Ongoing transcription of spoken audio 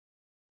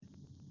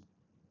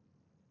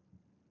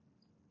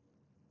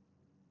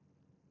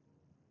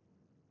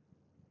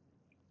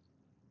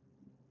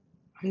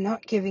I'm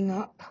not giving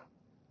up.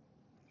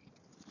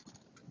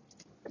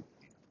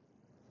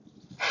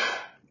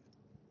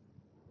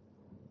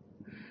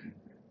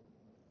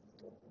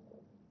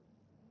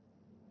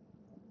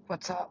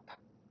 What's up?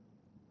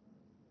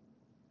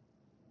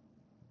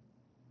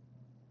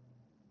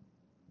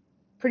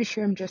 Pretty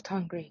sure I'm just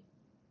hungry.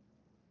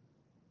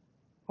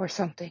 Or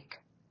something.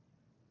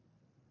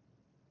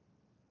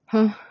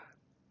 Huh?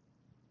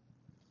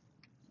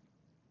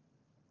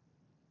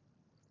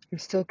 I'm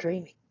still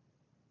dreaming.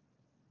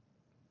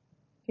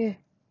 Yeah.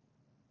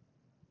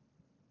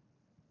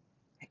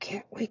 I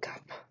can't wake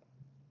up.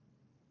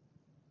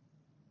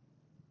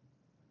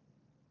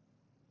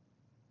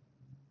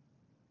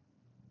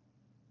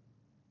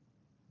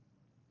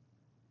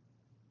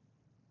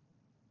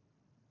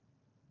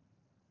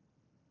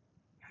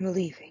 I'm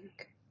leaving.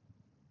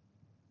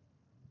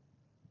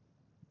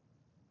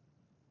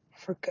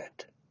 For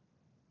good.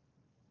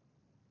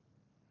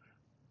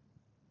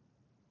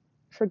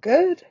 For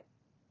good?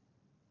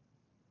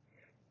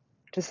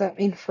 Does that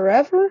mean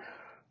forever?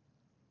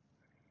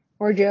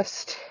 Or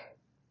just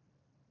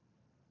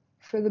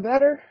for the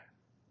better?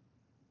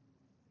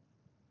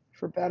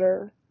 For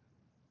better?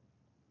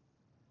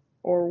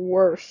 Or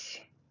worse?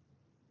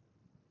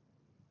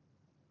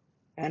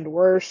 And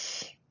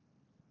worse?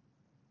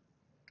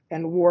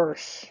 And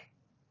worse?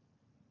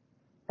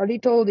 Already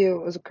told you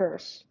it was a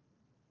curse.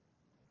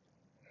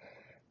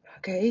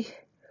 Okay,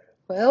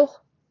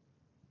 well,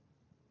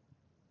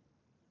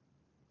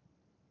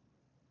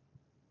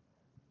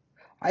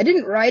 I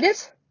didn't write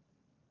it.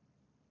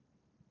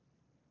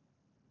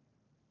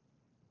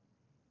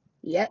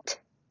 Yet.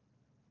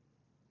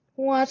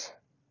 What?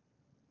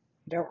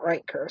 Don't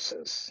write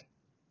curses.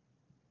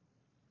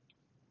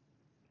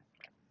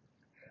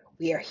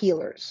 We are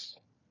healers.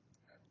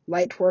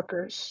 Light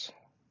workers.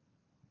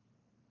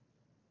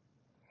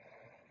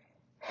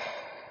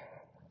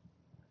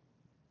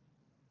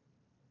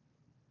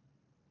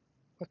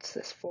 What's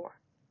this for?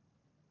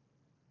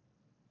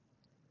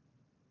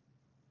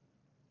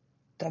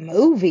 The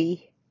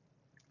movie?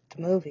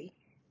 The movie?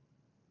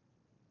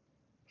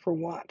 For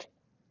what?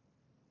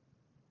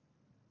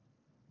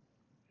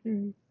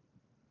 The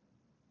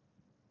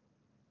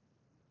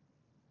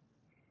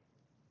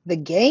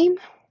game?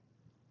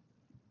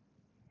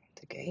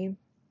 The game?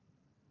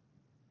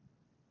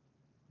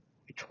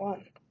 Which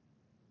one?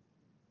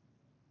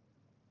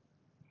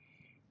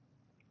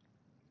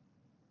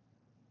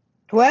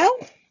 Well,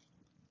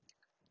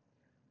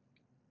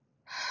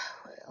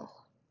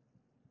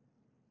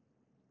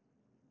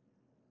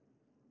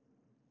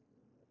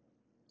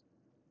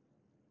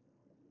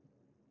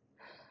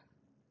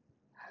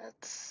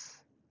 that's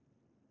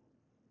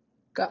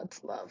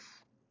God's love.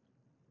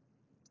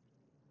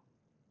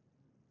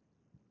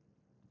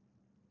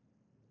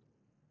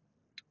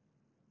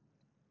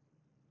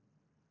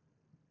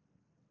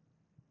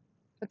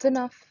 That's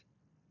enough.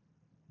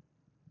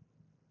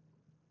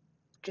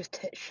 Just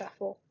hit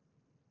shuffle.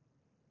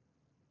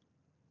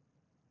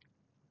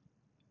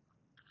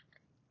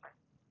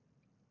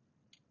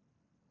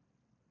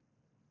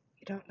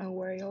 You don't know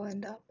where you'll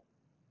end up.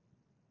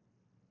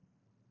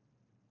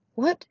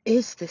 What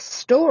is this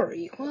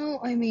story?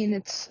 Well, I mean,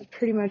 it's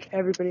pretty much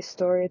everybody's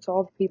story. It's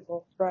all the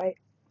people, right?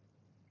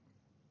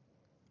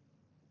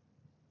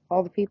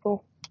 All the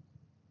people.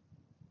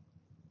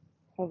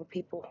 All the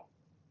people.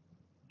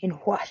 In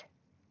what?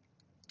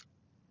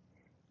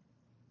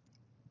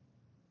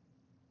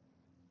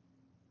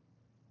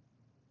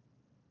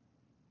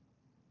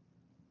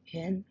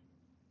 In?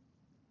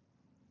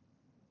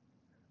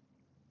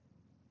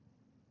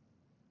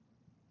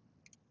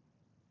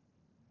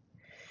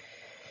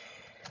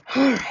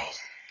 Alright.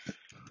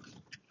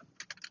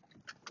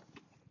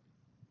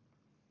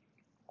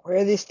 Where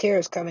are these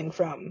tears coming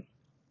from?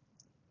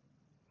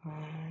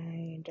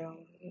 I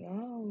don't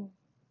know.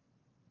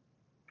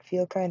 I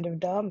feel kind of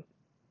dumb.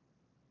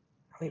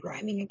 Are we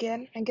rhyming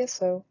again? I guess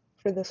so,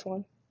 for this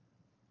one.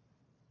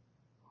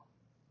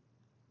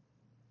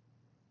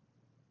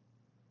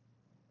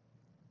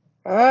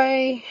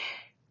 I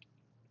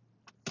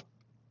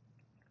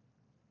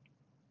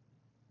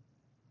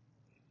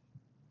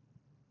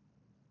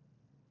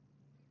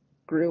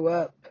grew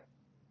up.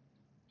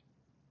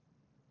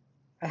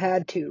 I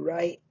had to,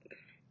 right?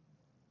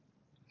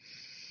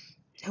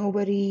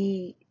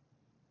 Nobody...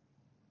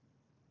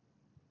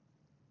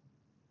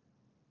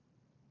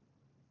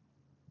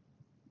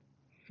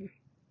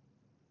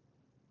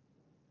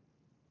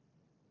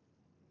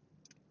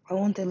 Why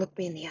won't they look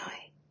me in the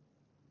eye?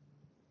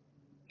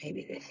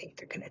 Maybe they think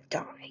they're gonna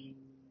die.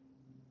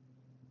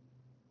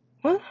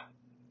 What?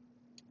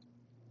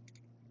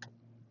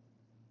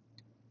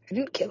 I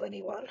didn't kill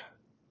anyone.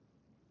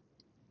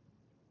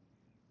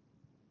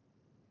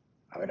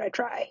 Why would I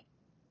try?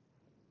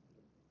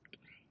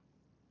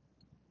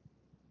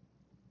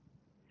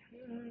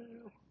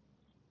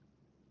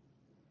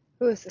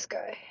 Who is this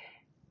guy?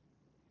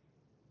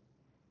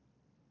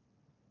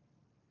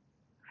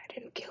 I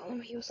didn't kill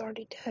him. He was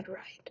already dead,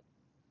 right?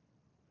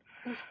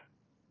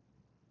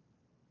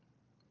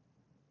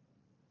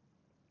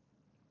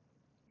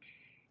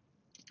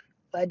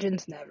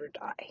 Legends never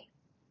die.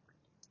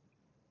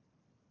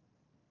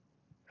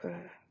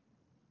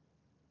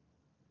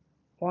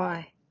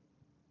 Why?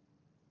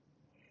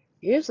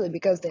 Usually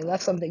because they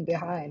left something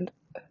behind.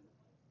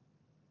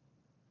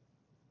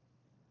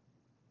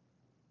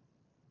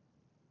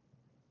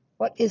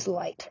 What is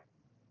light?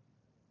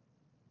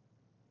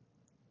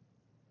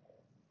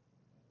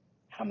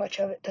 How much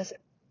of it does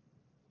it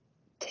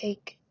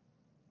take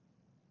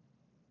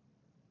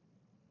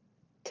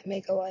to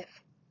make a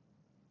life?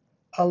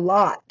 A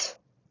lot.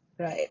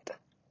 Right.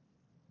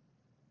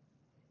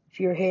 If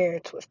you're here,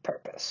 it's with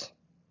purpose.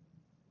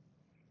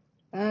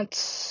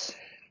 That's...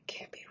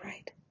 can't be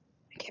right.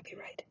 It can't be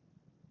right.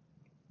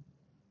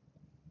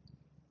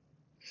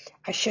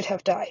 I should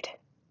have died.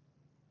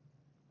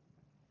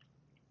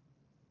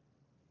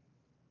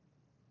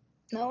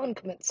 No one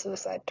commits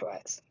suicide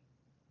twice.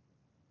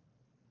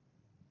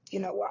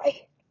 You know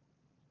why?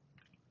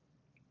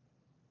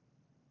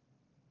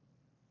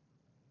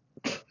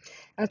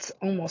 That's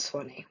almost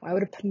funny. Why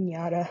would a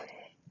pinata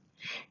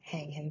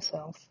hang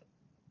himself?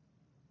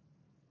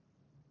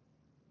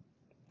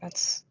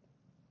 That's...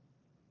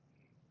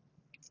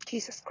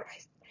 Jesus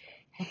Christ.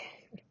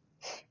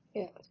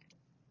 Yeah.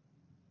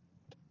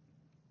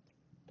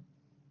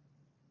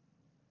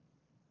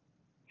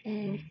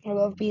 I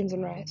love beans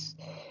and rice.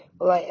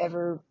 Will I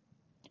ever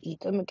eat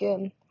them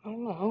again? I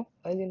don't know.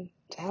 I mean,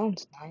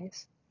 sounds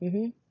nice.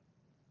 In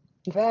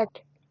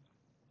fact,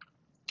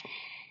 I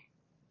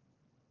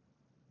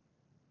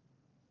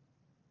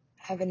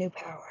have a new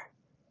power.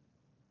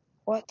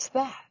 What's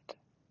that?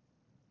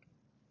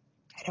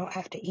 I don't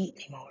have to eat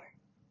anymore.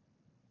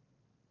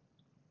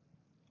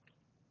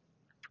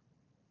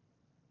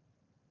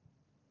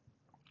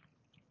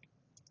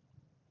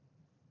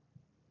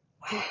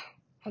 Wow,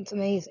 that's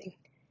amazing.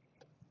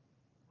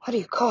 What do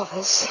you call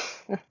this?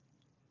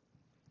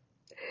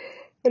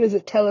 What is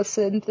it?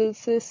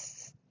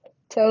 Telesynthesis?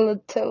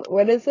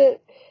 What is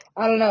it?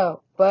 I don't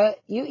know. But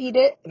you eat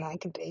it and I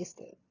can taste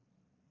it.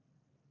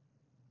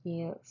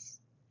 Yes.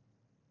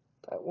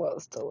 That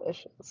was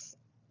delicious.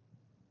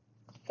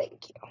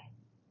 Thank you.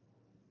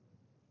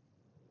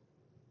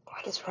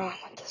 What is wrong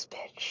with this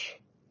bitch?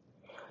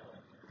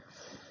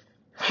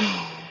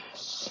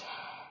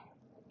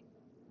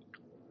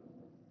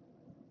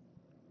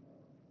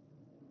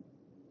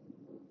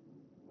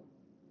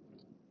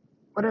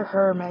 What are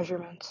her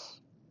measurements?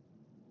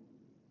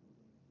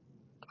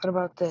 What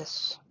about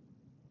this?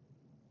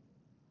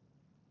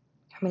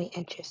 How many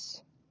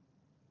inches?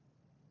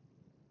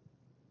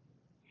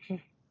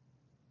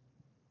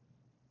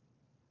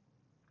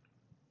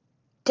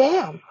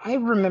 Damn, I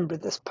remember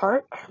this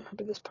part. I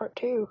remember this part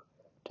too.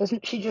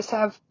 Doesn't she just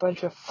have a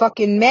bunch of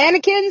fucking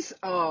mannequins?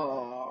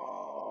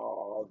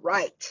 Oh,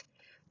 right.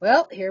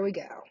 Well, here we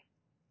go.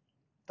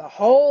 The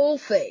whole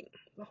thing.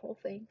 The whole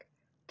thing.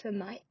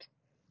 Tonight,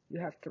 you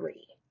have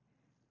 3.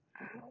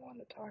 I don't want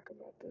to talk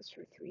about this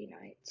for 3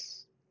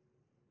 nights.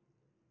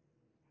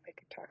 I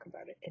could talk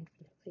about it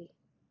infinitely.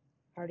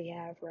 Already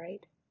have,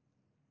 right?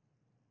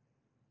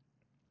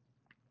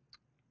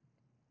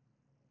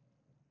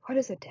 What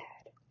is a dad?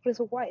 What is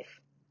a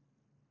wife?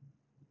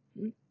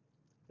 What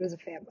is a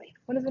family?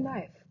 What is a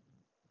knife?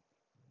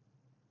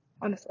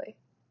 Honestly.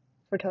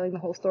 We're telling the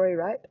whole story,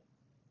 right?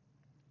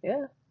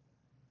 Yeah.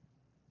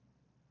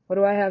 What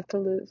do I have to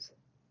lose?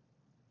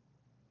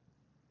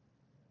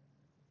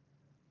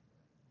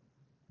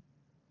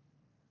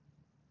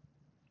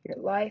 Your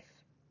life.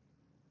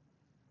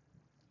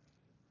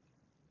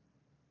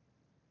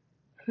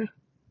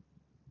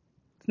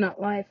 It's not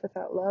life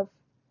without love.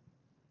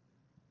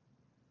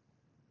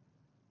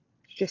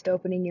 It's just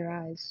opening your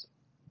eyes.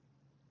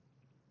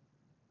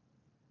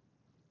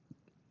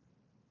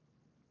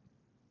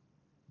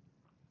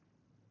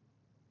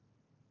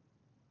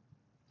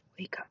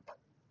 Wake up.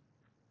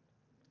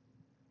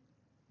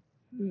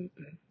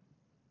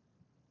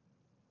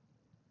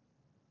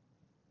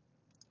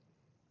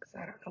 Because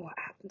I don't know what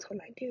happens when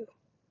I do.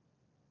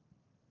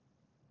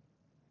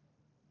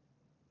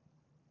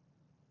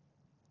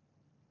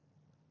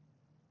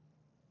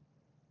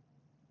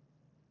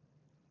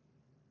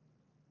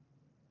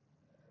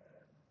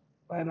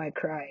 Why am I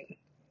crying?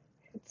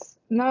 It's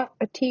not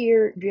a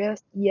tear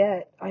just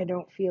yet. I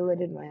don't feel it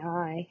in my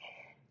eye.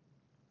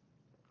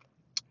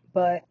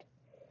 But,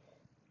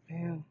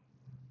 yeah,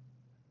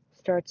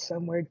 starts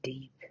somewhere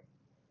deep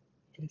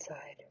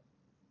inside.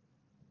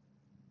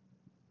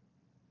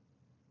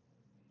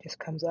 Just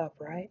comes up,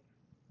 right?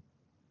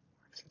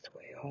 Works its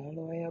way all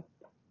the way up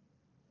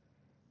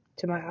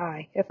to my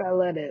eye. If I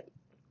let it.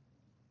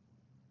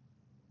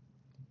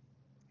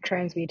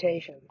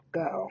 Transmutation.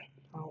 Go.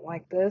 I don't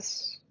like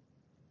this.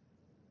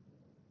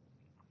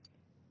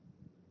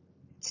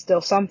 It's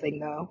still something,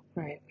 though.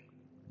 Right.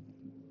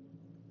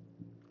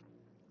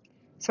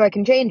 So I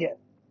can change it.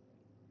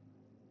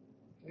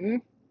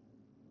 Can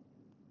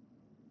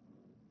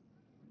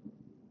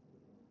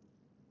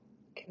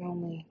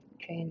only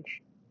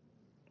change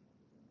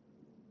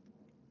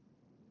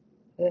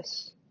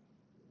this.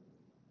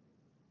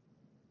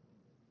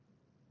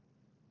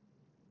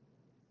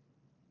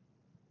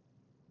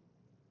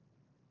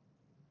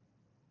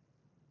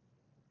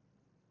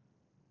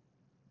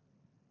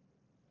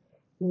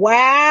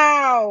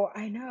 Wow!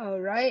 I know,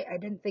 right? I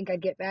didn't think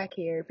I'd get back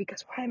here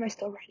because why am I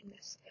still writing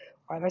this?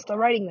 Why am I still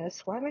writing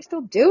this? Why am I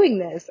still doing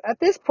this? At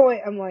this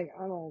point, I'm like,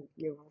 I don't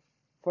give a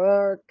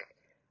fuck.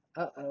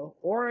 Uh-oh.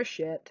 Or a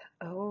shit.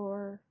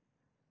 Or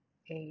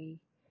a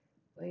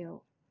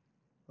whale.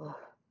 Ugh.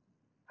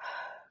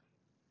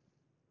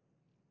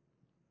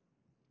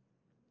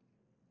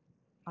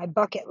 My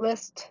bucket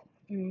list.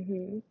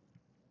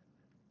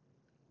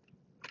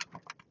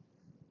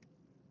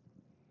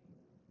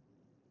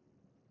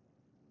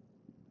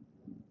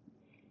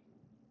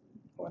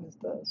 What is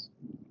this?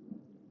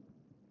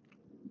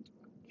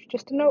 It's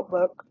just a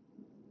notebook.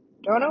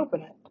 Don't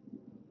open it.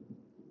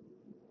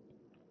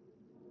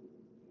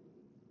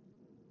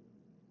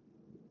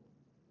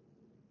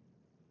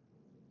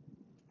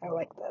 I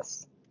like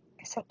this.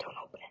 I said don't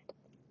open it.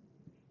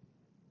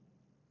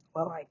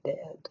 Well, I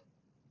did.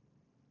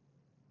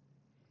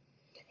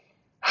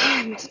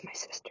 I miss my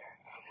sister.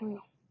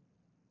 Well,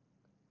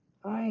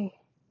 I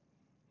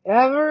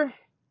ever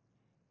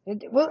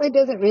well, it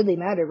doesn't really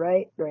matter,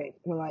 right? Right.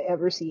 Will I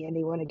ever see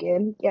anyone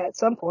again? Yeah, at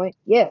some point.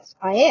 Yes,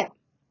 I am.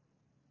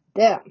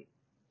 Them.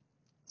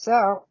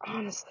 So,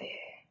 honestly,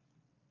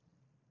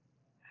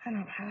 I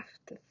don't have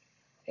to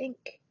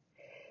think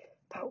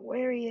about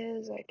where he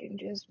is. I can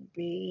just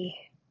be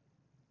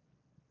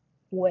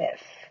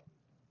with.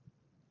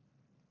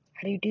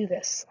 How do you do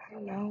this? I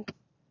don't know.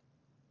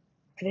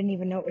 I didn't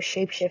even know it was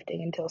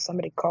shapeshifting until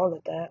somebody called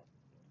it that.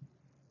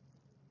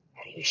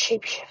 How do you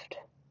shapeshift?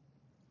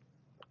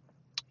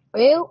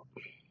 Well,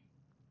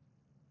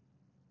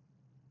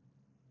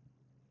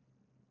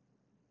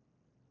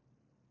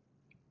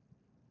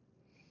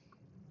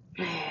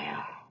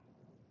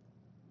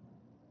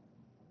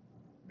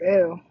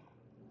 ew.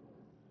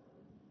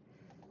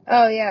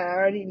 Oh yeah, I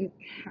already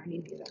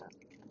knew that.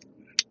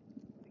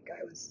 The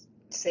guy was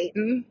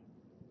Satan.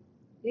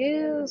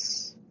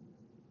 Yes.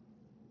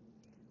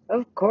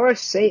 Of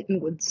course Satan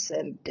would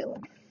send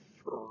Dylan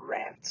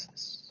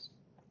Francis.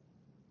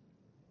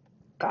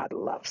 God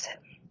loves him.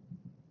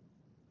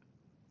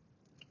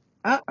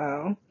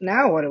 Uh-oh.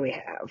 Now what do we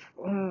have?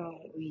 Oh,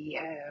 we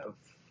have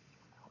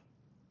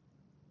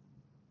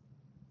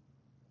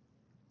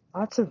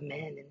lots of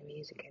men in the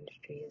music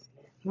industry, isn't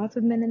it? Lots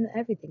of men in the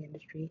everything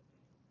industry.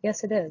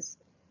 Yes, it is.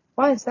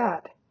 Why is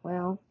that?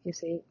 Well, you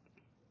see,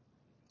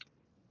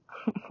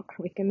 are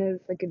we gonna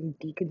fucking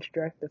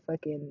deconstruct the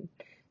fucking...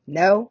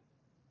 No,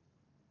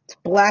 it's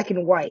black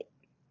and white.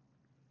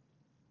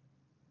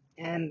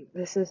 And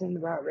this isn't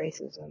about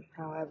racism,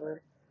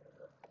 however.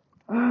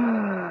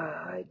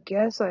 I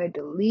guess I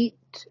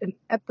delete an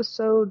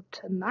episode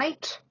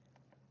tonight.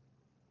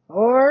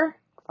 Or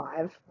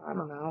 5. I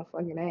don't know.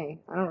 Fucking A.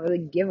 I don't really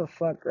give a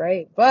fuck,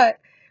 right? But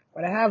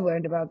what I have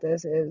learned about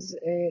this is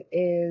it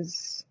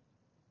is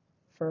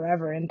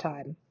forever in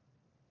time.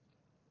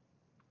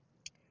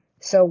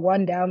 So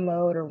 1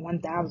 download or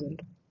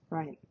 1,000.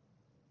 Right.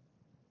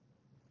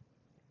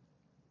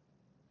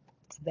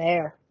 It's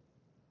there.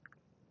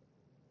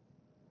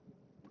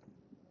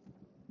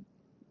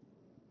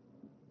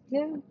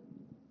 Yeah.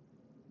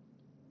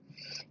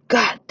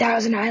 God,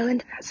 Thousand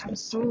Island? That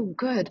sounds so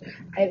good.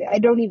 I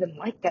don't even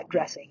like that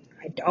dressing.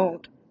 I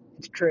don't.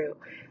 It's true.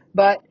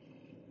 But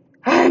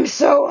I'm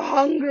so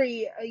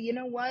hungry. You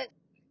know what?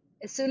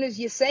 As soon as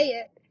you say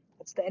it,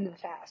 that's the end of the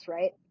fast,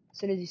 right? As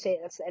soon as you say it,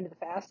 that's the end of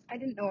the fast. I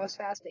didn't know I was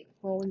fasting.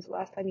 Well, when's the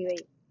last time you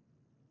ate?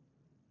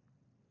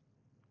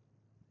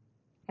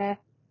 Eh?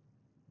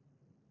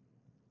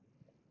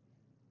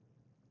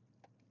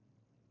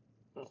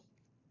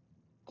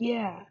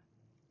 Yeah.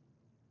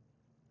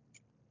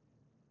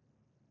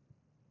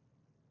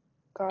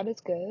 God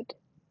is good.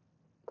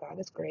 God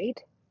is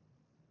great.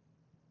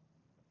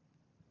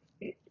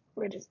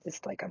 What is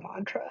this, like a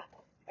mantra?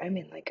 I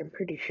mean, like, I'm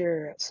pretty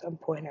sure at some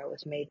point I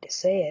was made to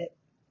say it.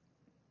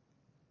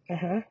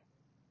 Uh-huh.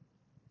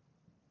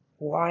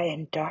 Why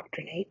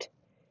indoctrinate?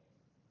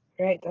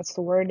 Right, that's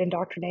the word,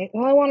 indoctrinate.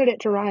 Well, I wanted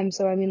it to rhyme,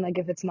 so I mean, like,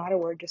 if it's not a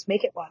word, just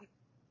make it one.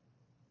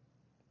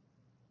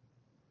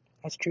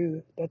 That's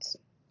true. That's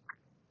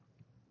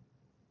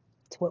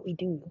what we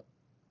do.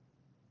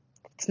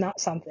 It's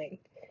not something.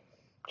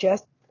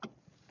 Just,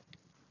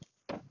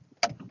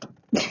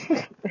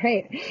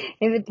 right. If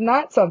it's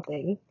not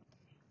something,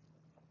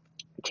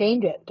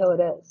 change it till it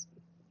is.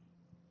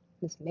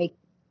 Just make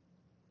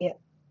it.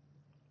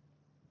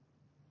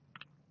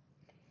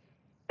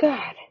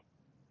 God,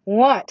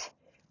 what?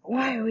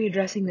 Why are we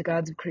addressing the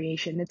gods of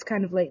creation? It's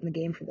kind of late in the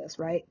game for this,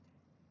 right?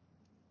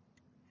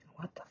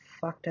 What the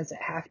fuck does it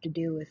have to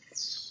do with...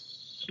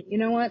 You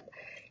know what?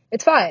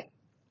 It's fine.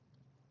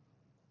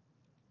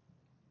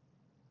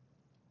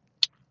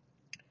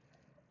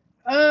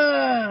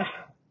 Uh,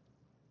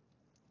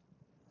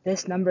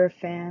 this number of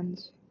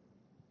fans.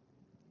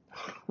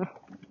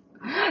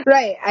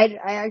 Right, I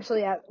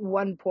actually at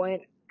one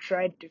point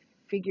tried to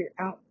figure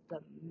out the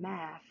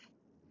math.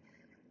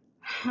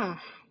 Huh.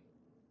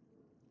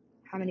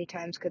 How many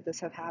times could this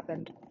have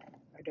happened?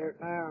 I don't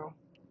know.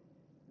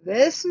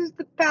 This is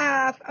the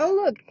path. Oh,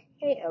 look.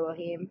 Hey,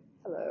 Elohim.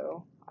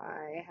 Hello.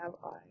 I have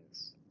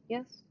eyes.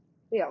 Yes,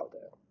 we all do.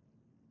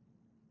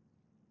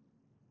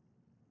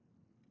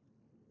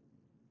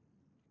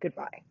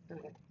 Goodbye.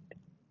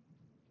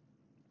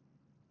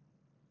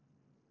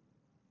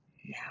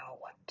 Now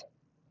what?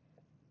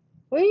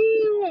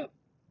 Well,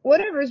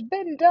 whatever's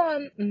been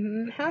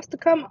done has to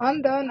come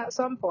undone at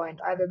some point.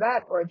 Either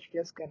that, or it's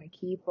just gonna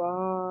keep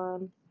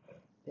on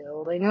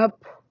building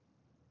up,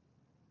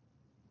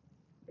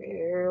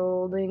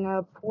 building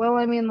up. Well,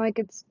 I mean, like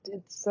it's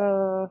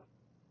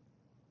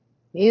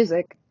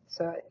music,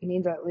 so it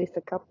needs at least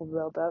a couple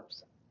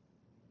build-ups.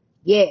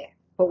 Yeah,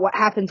 but what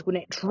happens when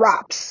it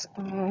drops?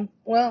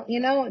 Well,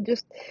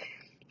 just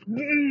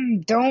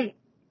don't.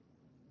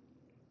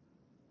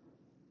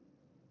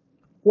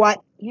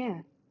 What?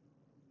 Yeah,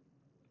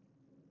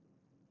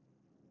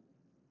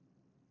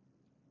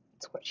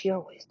 it's what she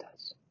always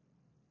does.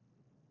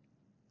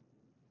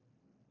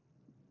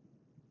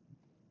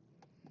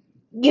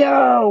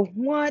 Yo,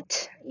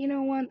 what? You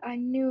know what? I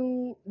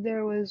knew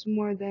there was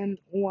more than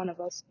one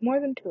of us, more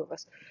than two of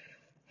us.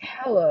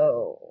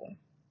 Hello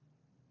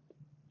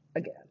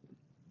again.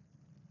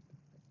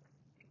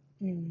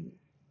 Hmm.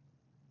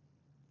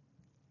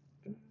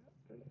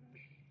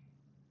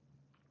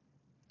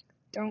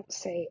 Don't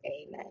say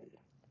amen.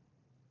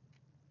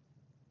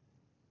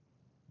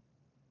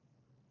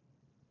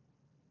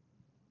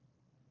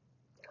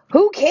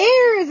 Who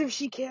cares if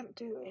she can't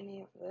do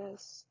any of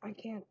this? I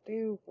can't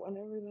do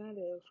whatever that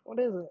is. What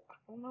is it? I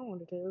don't know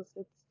what it is.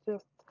 It's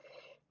just,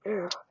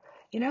 ugh.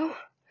 You know,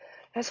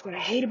 that's what I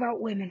hate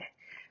about women.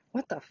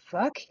 What the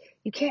fuck?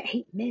 You can't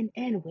hate men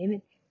and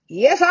women.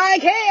 Yes, I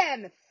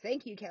can!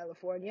 Thank you,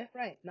 California.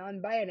 Right,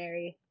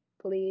 non-binary,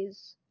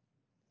 please.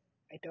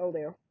 I told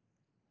you.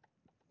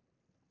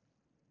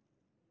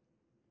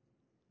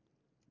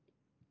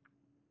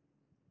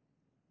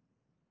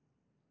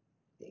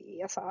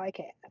 Yes, I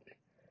can.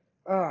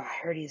 Oh, I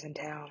heard he's in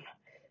town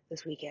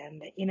this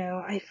weekend.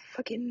 I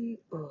fucking,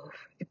 ugh.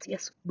 It's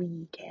yes,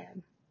 we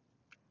can.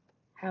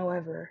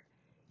 However,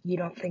 you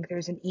don't think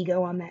there's an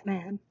ego on that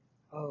man?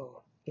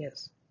 Oh,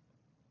 yes.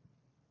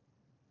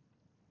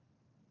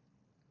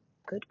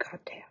 Good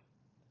goddamn.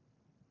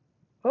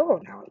 Oh,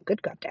 now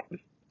good goddamn.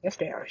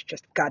 Yesterday I was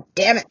just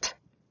goddamn it.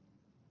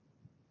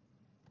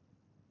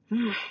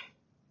 What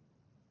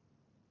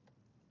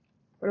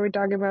are we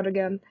talking about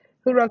again?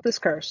 Who wrote this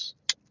curse?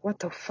 What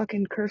the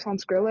fucking curse on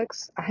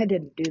Skrillex? I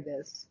didn't do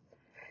this.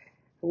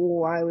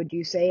 Why would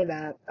you say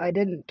that? I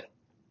didn't.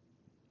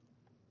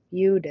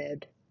 You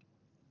did.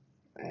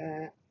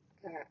 Uh,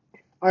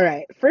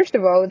 Alright, first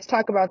of all, let's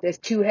talk about this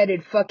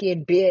two-headed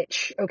fucking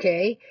bitch,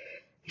 okay?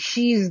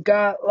 She's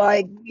got,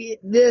 like,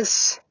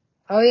 this.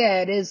 Oh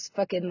yeah, it is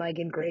fucking, like,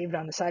 engraved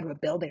on the side of a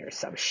building or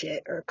some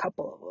shit, or a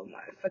couple of them.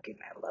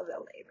 I love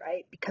LA,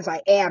 right? Because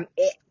I am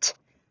it.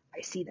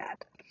 I see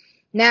that.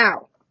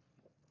 Now,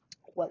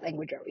 what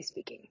language are we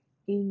speaking?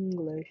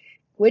 English.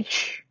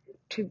 Which,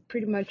 to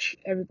pretty much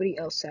everybody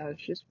else, sounds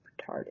just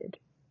retarded.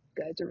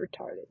 You guys are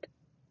retarded.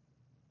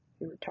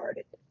 You're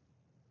retarded.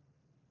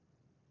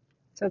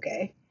 It's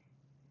okay.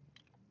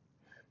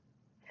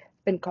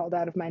 Been called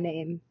out of my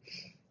name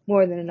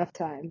more than enough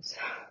times.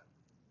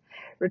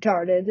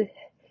 Retarded.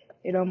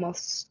 It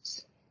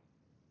almost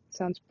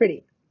sounds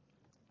pretty.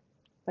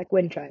 Like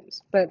wind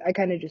chimes. But I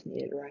kind of just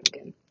needed a rhyme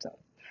again. So,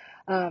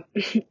 I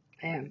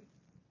am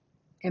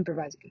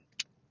improvising.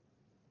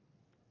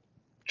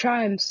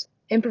 Chimes.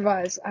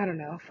 Improvise. I don't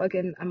know.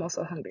 Fucking, I'm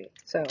also hungry.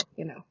 So,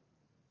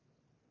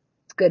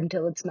 it's good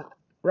until it's not.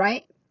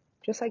 Right?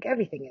 Just like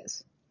everything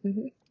is.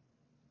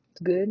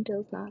 It's good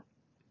until it's not.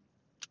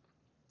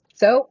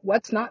 So,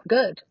 what's not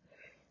good?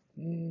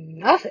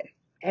 Nothing.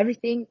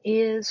 Everything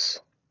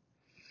is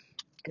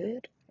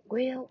good.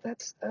 Well,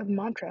 that's a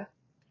mantra.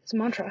 It's a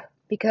mantra.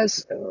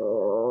 Because,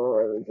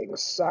 everything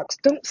sucks.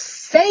 Don't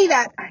say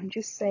that! I'm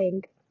just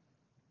saying.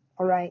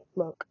 Alright,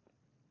 look.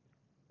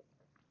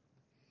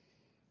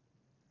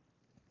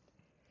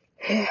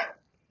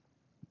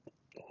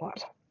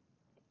 What?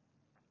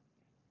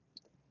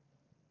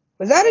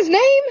 Was that his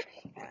name?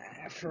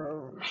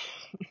 For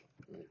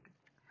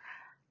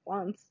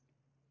once.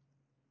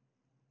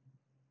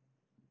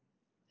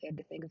 We had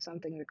to think of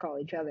something to call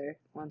each other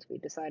once we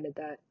decided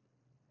that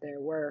there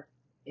were,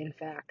 in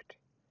fact,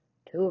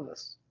 two of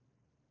us.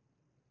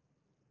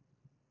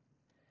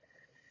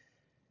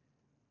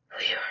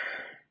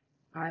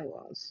 I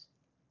was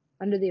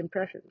under the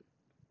impression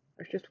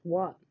there's just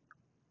one.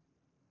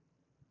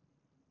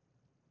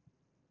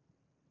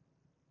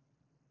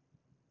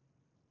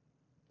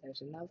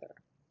 There's another.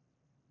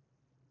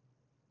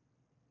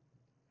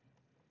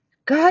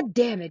 God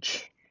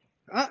damage.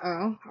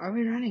 Uh-oh. Are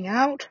we running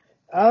out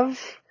of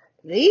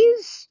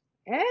these?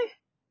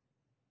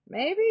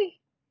 Maybe?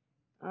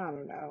 I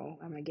don't know.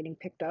 Am I getting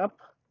picked up?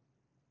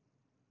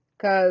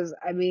 Cause,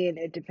 I mean,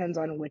 it depends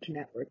on which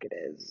network it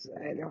is.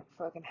 I don't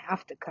fucking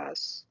have to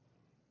cuss.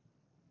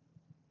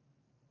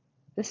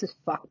 This is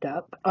fucked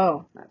up.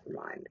 Oh, never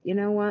mind. You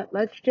know what?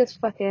 Let's just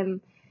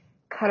fucking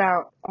cut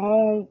out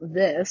all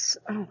this.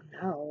 Oh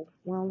no.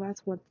 Well,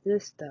 that's what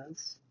this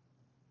does.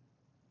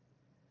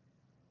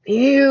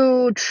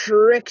 You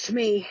tricked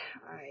me.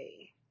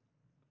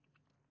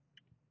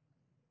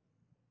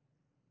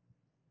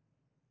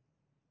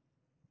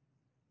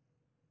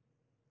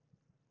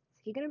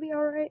 he gonna be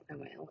alright? Oh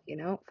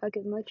well,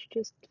 fucking let's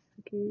just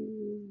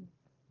fucking.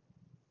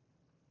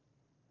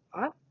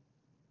 What?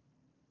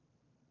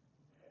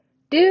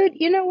 Dude,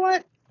 you know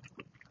what?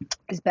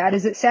 As bad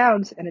as it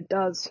sounds, and it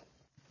does.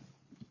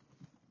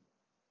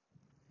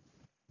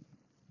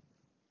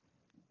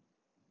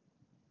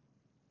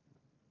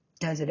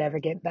 Does it ever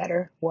get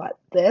better? What,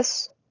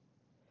 this?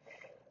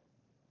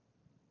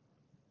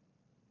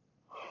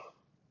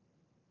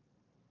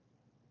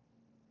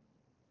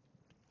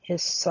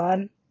 His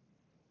son?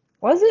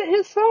 Was it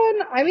his son?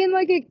 I mean,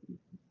 like, it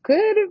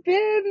could have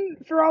been,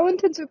 for all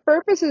intents and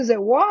purposes,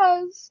 it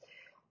was.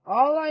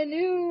 All I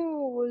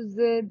knew was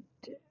that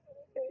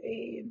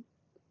he'd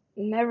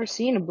never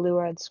seen a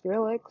blue-eyed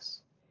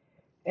Skrillex.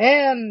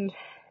 And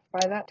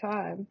by that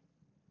time,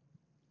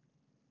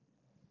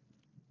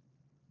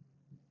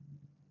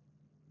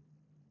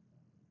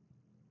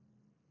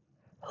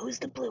 who's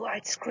the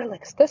blue-eyed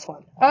Skrillex? This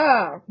one.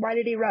 Ah, why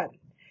did he run?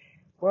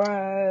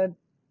 What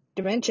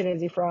dimension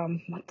is he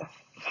from? What the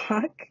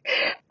fuck?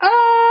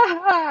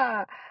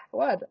 Ah!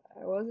 What?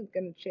 I wasn't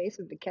gonna chase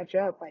him to catch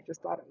up. I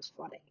just thought it was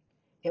funny.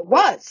 It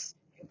was!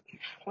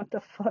 What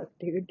the fuck,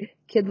 dude?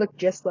 Kid looked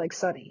just like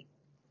Sonny.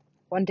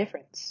 One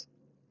difference.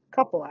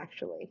 Couple,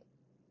 actually.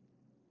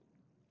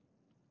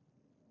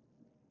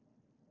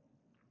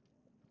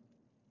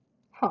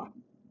 Huh.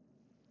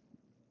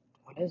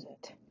 What is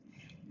it?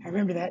 I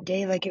remember that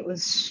day like it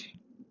was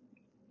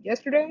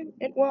yesterday.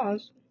 It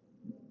was.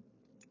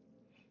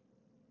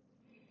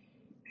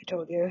 I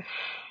told you.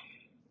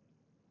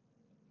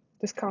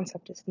 This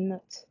concept is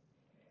nuts.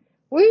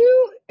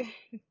 Woo!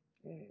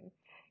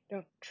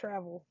 Don't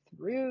travel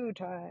through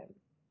time.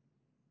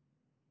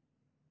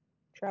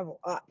 Travel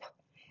up.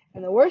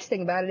 And the worst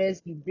thing about it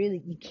is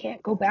you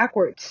can't go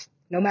backwards,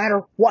 no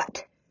matter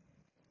what.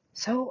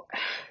 So,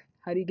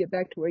 how do you get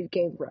back to where you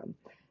came from?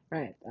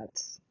 Right,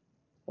 that's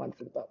one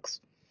for the books.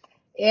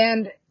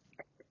 And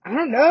I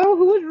don't know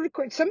who was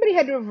recording. Somebody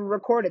had to have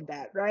recorded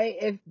that,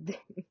 right?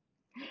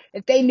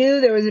 If they knew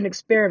there was an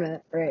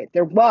experiment, right?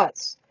 There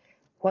was.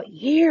 What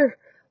year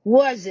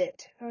was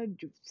it? Oh,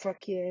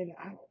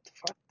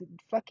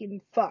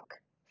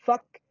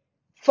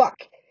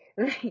 fuck.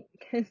 Right?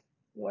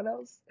 What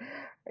else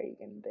are you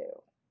gonna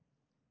do?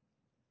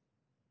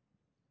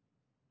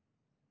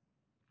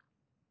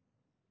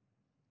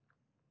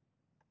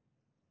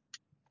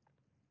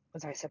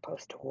 Was I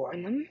supposed to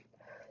warn them?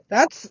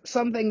 That's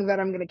something that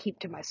I'm gonna keep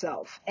to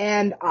myself.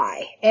 And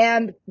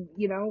fucking,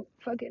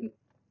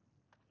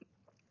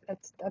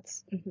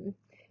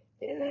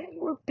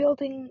 we're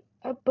building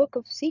a book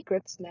of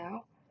secrets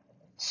now.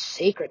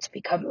 Secrets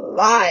become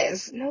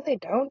lies. No, they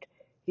don't.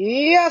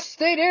 Yes,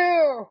 they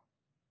do!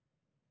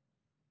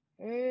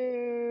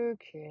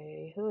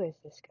 Okay, who is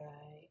this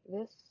guy?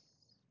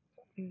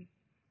 Hmm.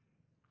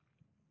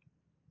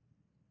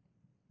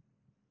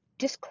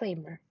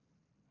 Disclaimer.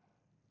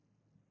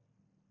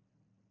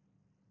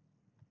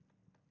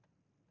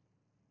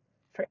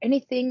 For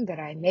anything that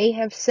I may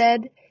have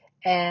said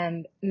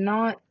and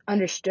not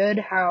understood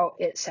how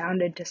it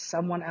sounded to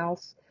someone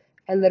else,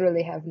 I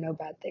literally have no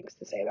bad things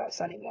to say about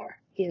Sonny Moore.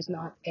 He is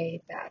not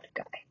a bad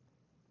guy.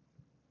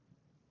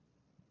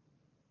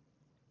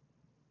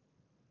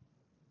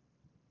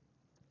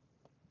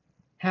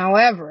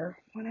 However,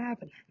 what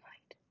happened at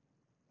night?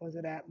 Was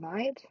it at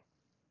night?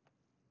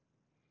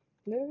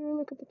 No,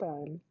 look at the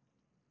time.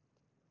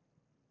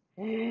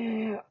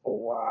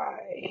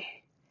 Why?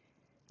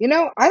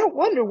 I don't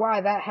wonder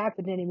why that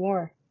happened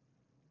anymore.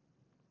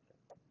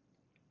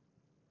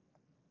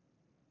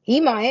 He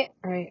might,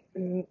 right?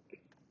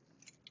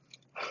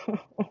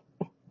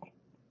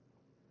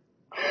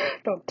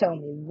 Don't tell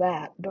me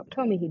that. Don't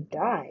tell me he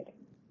died.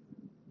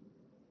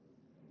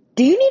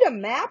 Do you need a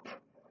map?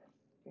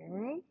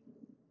 Hmm?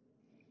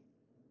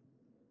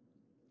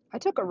 I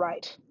took a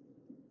right.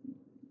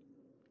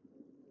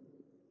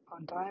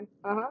 On time.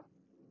 Uh-huh.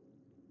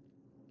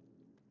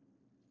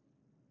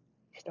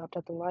 Stopped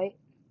at the light.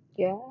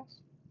 Yes.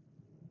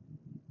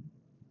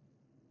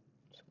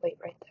 Just wait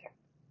right there.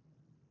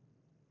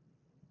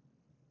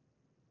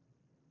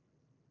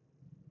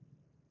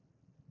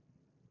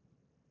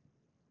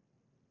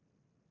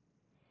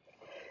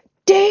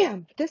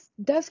 Damn! This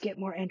does get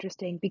more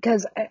interesting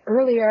because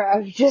earlier I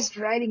was just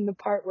writing the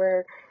part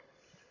where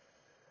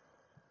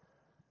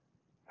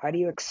how do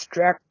you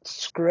extract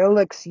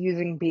Skrillex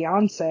using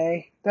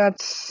Beyonce?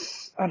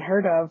 That's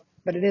unheard of,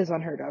 but it is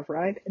unheard of,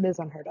 right? It is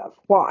unheard of.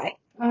 Why?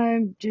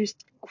 I'm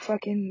just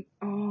fucking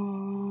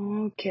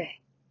okay.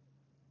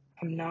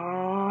 I'm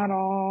not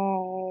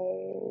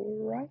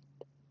alright.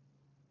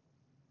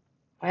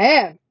 I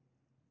am.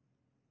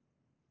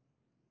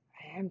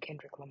 I am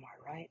Kendrick Lamar,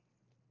 right?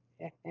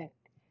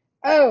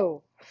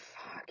 Oh,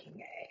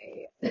 fucking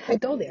A. I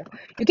told you.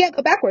 You can't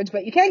go backwards,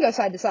 but you can go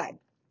side to side.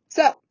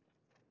 So,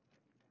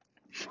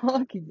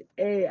 fucking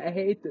A. I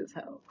hate this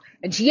hoe.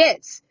 And she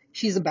is.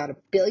 She's about a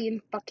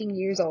billion fucking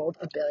years old.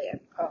 A billion.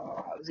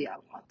 Oh, I was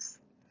young once.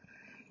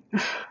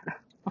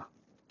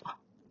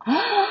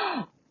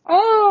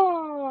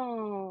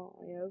 Oh,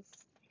 yes.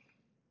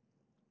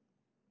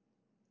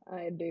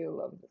 I do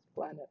love this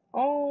planet.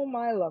 All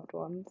my loved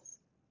ones.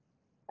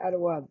 At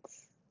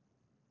once.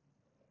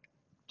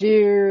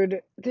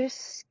 Dude,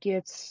 this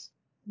gets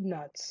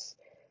nuts.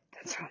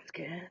 That sounds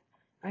good.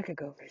 I could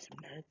go for some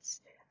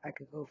nuts. I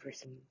could go for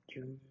some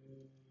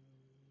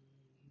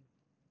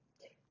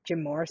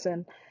Jim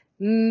Morrison.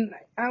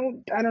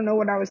 I don't know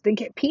what I was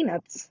thinking.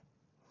 Peanuts.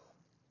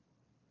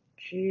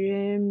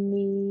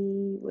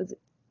 Jimmy, was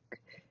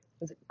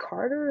it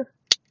Carter?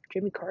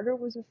 Jimmy Carter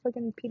was a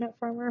fucking peanut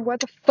farmer? What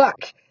the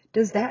fuck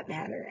does that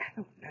matter? I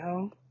don't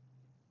know.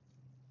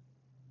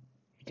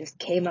 It just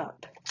came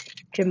up.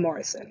 Jim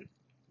Morrison.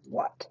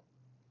 What?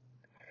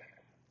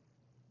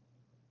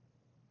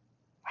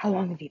 How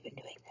long have you been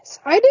doing this?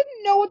 I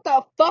didn't know what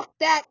the fuck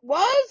that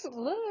was!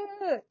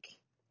 Look!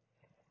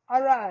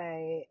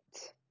 Alright.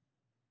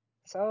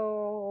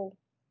 So,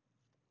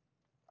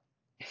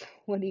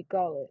 what do you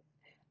call it?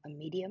 A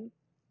medium?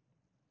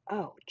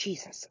 Oh,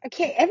 Jesus.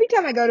 Okay, every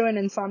time I go to an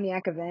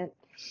Insomniac event,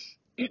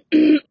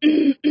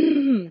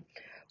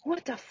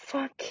 what the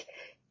fuck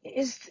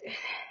is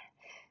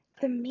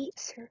the meat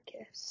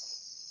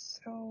circus?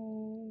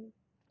 So,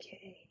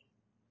 okay.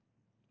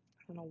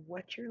 I don't know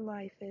what your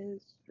life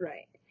is.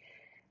 Right.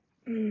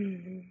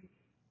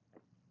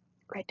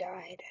 I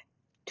died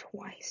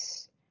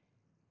twice.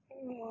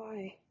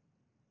 Why?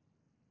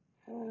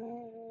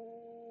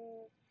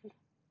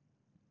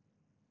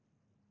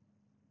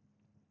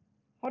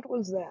 What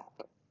was that?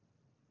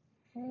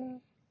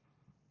 It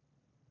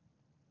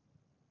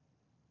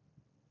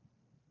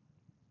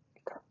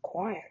got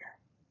quieter.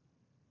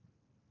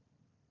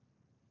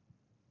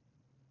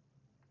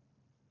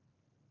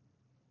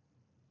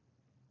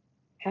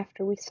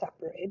 After we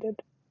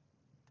separated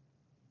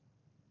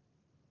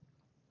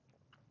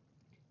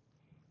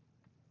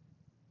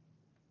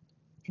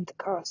into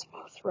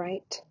cosmos,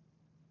 right?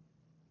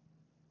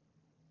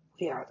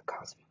 We are the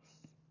cosmos.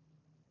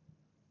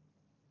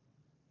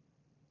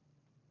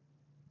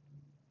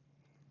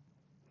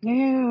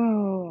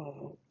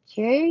 Now,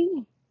 okay.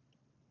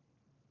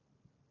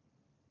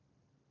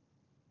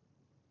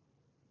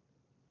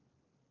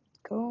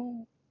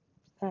 Go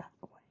that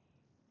way.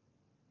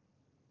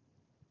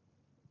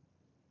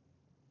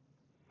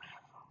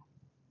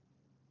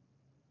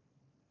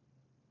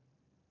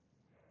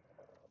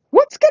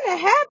 What's gonna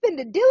happen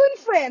to Dylan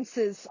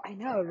Francis? I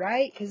know,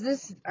 right?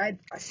 Because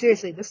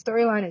seriously, this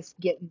storyline is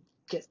getting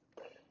just,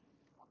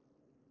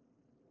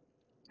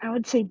 I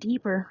would say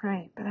deeper,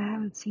 right? But I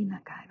haven't seen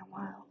that guy in a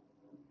while.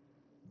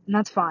 And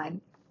that's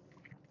fine.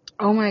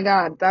 Oh my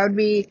god, that would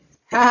be,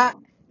 haha,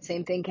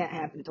 same thing can't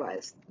happen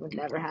twice. Would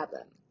never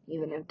happen.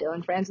 Even if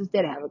Dylan Francis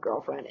did have a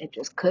girlfriend, it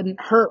just couldn't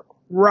hurt,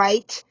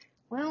 right?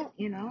 Well,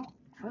 fucking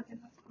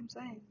that's what I'm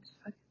saying.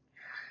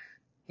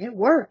 It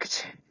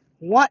worked.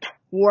 What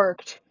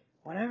worked?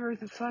 Whatever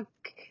the fuck.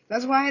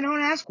 That's why I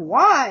don't ask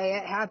why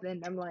it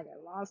happened. I'm like,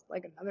 I lost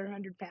like another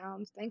 100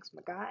 pounds. Thanks,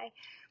 my guy.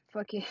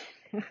 Fucking,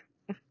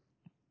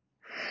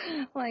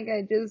 like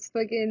I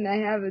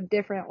have a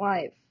different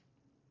life.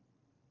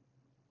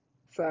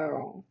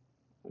 So,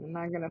 I'm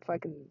not gonna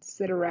fucking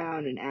sit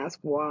around and ask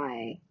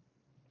why.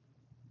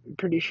 I'm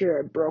pretty sure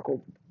I broke a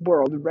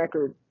world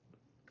record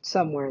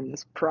somewhere in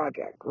this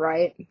project,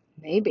 right?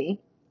 Maybe.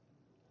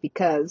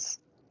 Because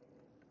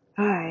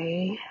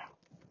I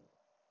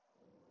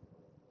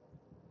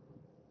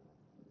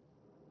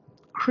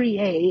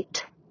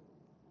create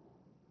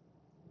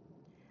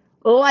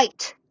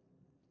light.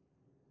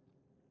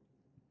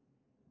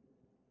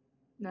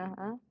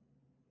 Uh-huh.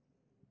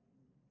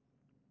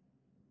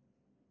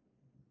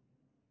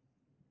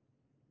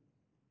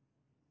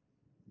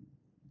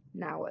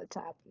 Now what's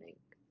happening?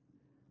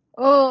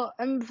 Oh,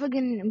 I'm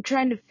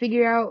trying to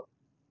figure out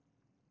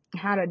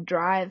how to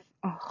drive.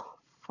 Oh,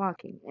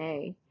 fucking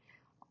A.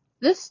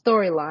 This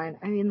storyline,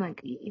 I mean,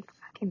 like, it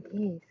fucking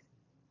is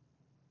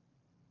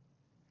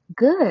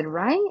good,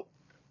 right?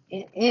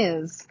 It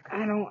is.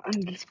 I'm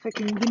just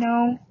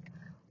fucking,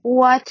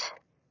 what?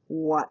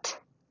 What?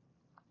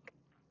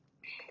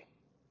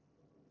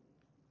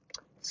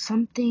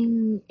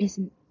 Something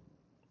isn't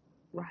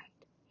right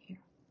here.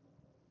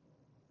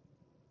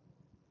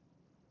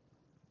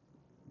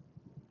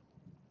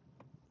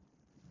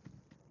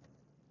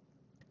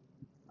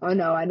 Oh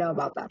no, I know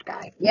about that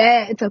guy.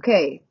 Yeah, it's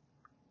okay.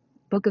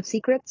 Book of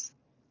Secrets?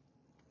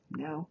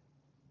 No.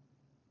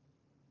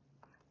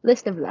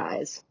 List of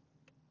Lies.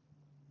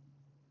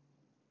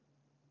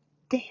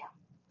 Damn.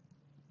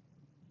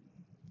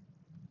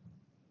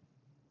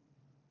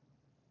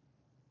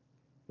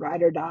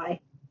 Ride or Die.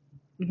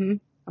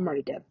 I'm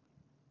already dead.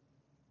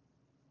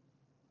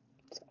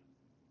 So,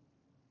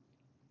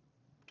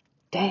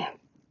 damn.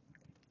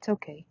 It's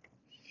okay.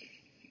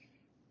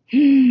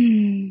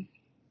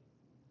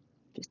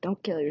 Just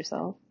don't kill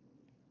yourself.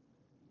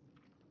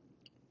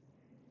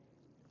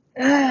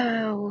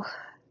 Oh.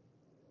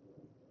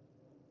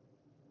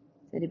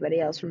 Does anybody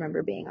else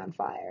remember being on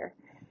fire?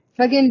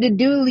 Fucking, did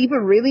Dua Lipa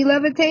really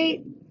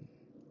levitate?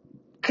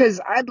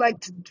 Cause I'd like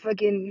to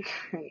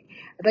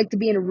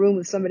be in a room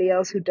with somebody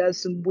else who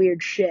does some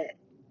weird shit.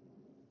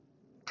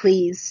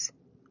 Please.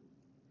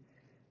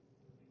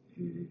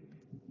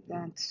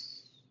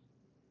 That's...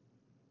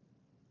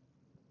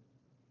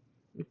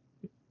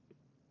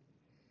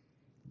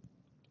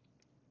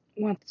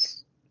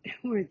 What's...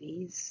 Who are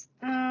these?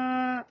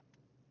 Oh,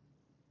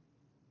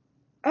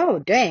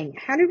 dang.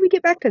 How did we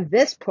get back to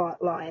this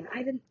plot line?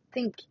 I didn't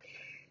think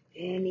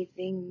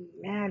anything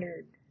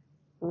mattered,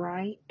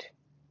 right?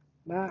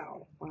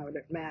 Wow. Why would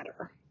it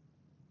matter?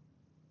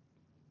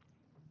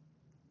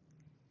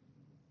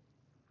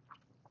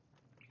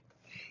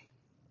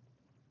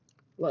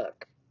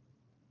 Look.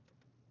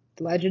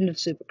 The Legend of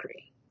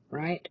Supacree,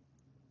 right?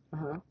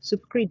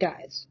 Supacree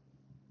dies.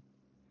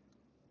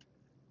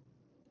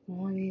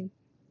 Well, I mean...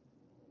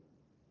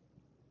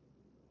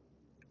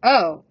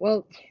 Oh,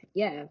 well,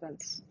 yeah,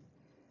 that's...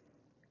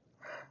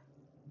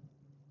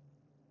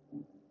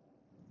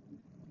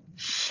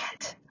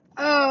 Shit.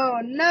 Oh,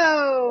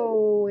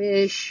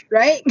 no-ish,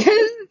 right? Because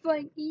it's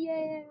like,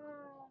 yeah.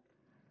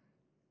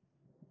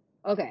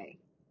 Okay.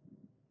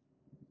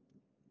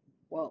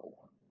 Whoa.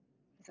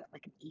 Is that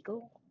like an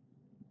eagle?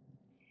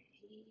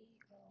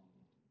 Eagle.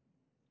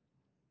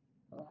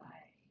 Goliath.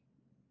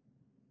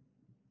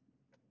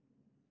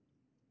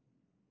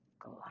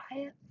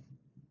 Goliath?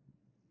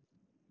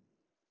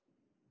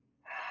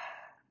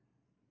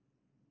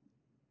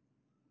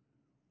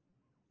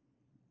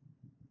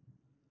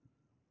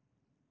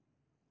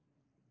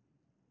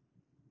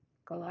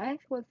 Goliath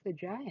was the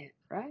giant,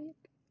 right?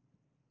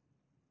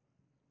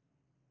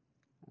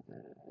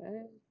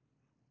 Uh,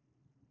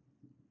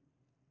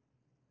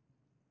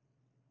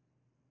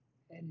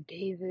 and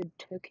David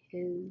took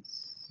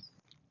his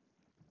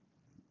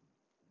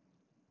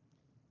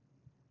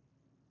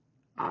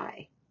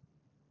eye.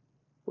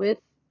 With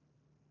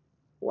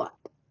what?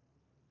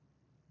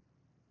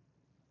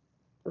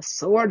 The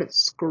Sword of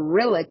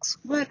Skrillex.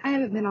 What? I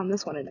haven't been on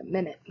this one in a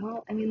minute.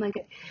 Well, I mean, like,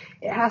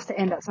 it has to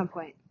end at some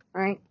point,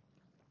 right?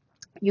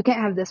 You can't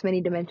have this many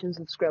dimensions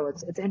of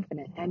Skrillex. It's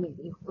infinite. I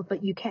mean,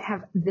 but you can't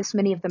have this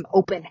many of them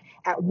open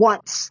at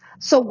once.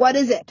 So what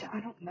is it? I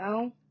don't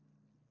know.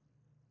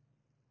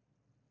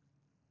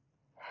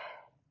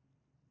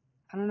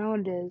 I don't know what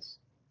it is.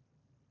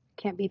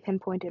 Can't be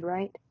pinpointed,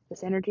 right?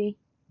 This energy.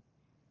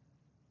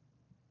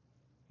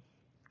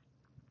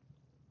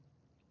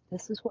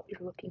 This is what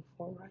you're looking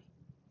for,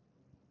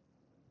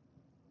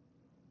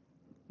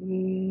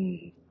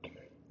 right?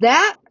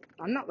 That?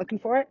 I'm not looking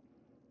for it.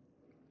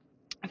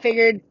 I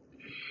figured if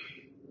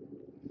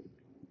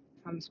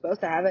I'm supposed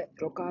to have it,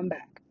 it'll come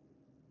back.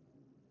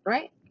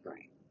 Right?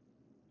 Right.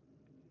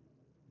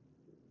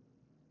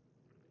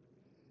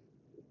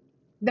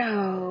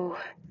 No.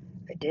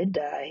 I did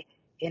die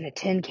in a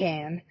tin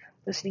can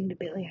listening to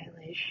Billie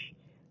Eilish.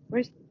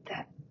 Where's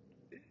that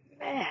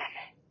man?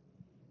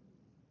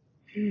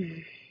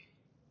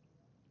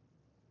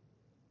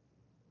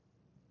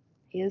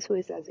 He is who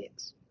he says he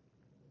is.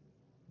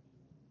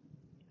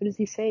 Who does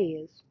he say he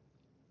is?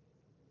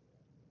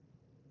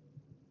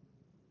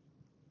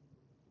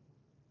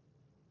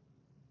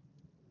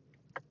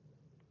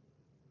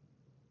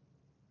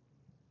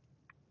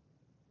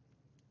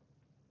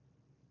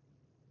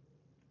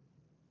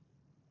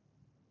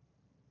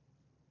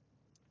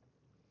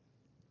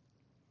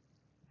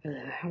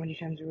 How many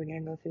times are we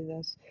gonna go through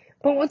this?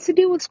 But what's the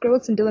deal with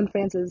Skrillex and Dylan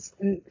Francis?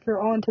 And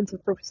for all intents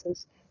and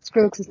purposes,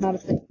 Skrillex is not a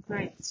thing,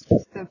 right? It's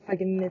just a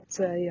fucking,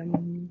 it's a,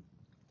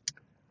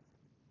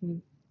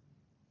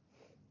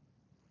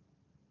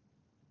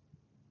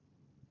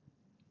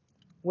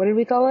 what did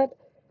we call it?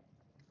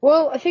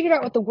 Well, I figured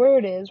out what the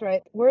word is,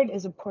 right? The word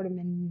is a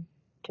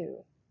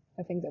portmanteau.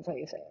 I think that's how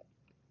you say it.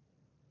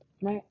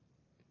 Right?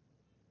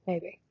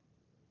 Maybe.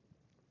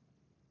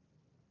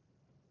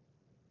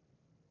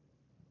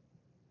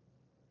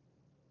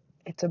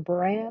 It's a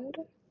brand?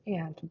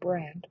 Yeah, it's a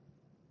brand.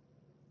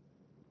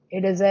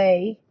 It's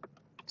a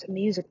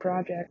music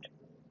project.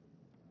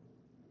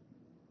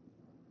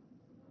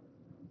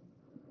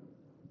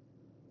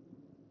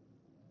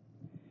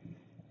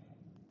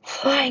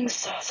 Flying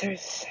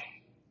saucers.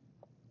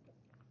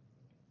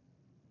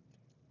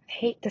 I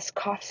hate this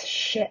cough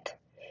shit.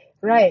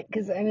 Right,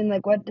 because I mean,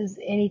 like, what does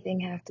anything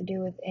have to do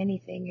with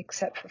anything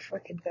except for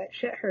fucking that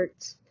shit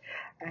hurts?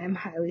 I am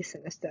highly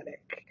synesthetic.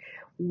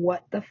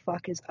 What the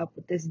fuck is up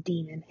with this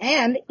demon?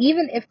 And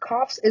even if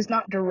coughs is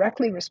not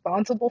directly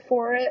responsible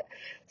for it,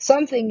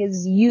 something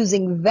is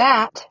using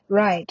that,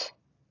 right,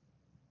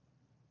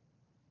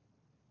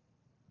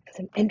 as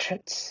an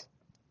entrance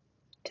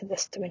to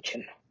this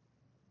dimension.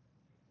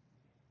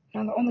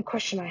 Now, the only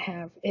question I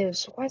have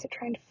is, why is it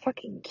trying to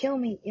fucking kill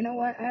me? You know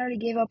what? I already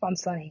gave up on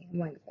Sunny. I'm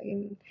like,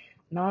 fucking,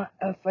 not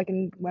a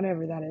fucking,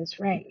 whatever that is,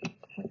 right?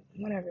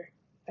 Whatever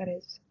that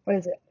is. What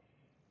is it?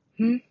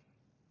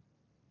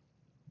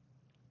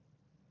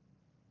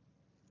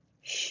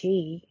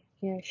 She?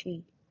 Yeah,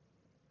 she.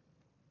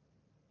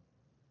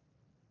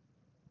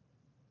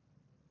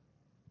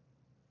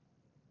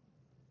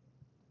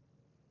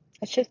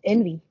 That's just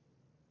envy.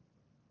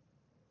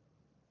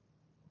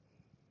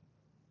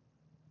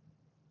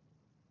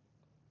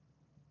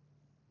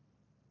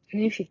 I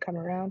knew she'd come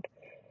around.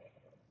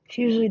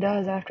 She usually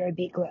does after I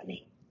beat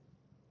Gluttony.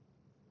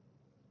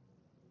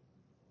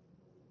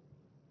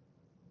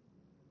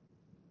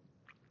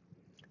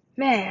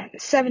 Man,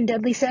 7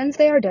 deadly sins,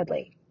 they are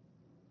deadly.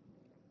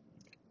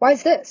 Why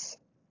is this?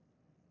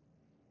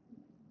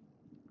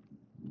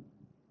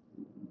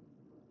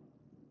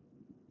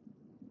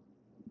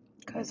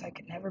 Because I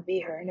could never be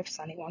her, and if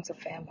Sunny wants a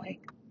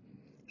family,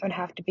 I would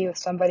have to be with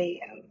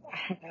somebody,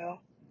 I don't know,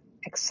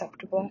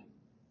 acceptable.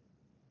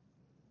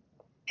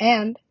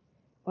 And,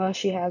 well,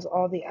 she has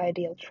all the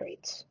ideal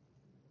traits.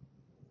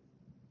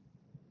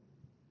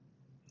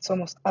 It's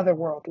almost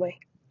otherworldly.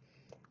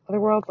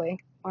 Otherworldly,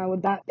 why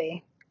would that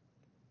be?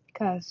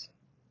 Because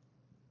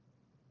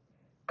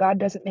God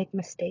doesn't make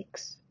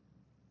mistakes,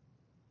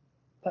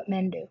 but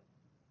men do.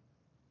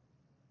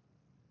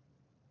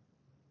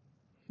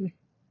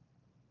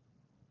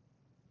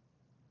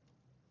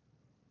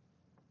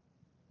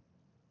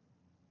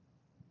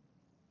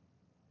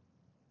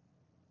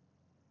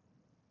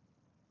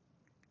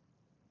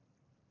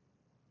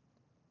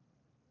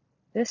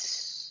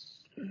 This,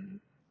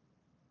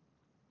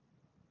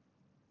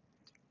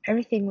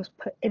 everything was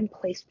put in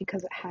place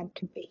because it had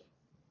to be.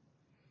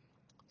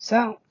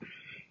 So,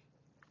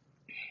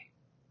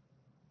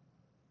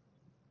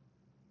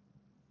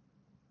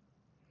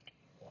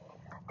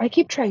 I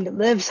keep trying to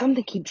live,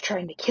 something keeps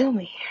trying to kill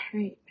me,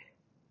 right?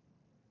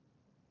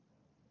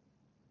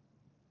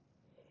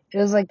 It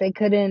was like they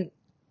couldn't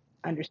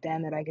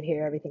understand that I could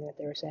hear everything that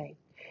they were saying.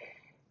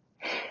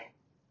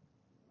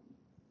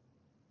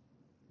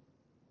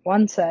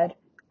 One said,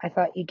 I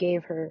thought you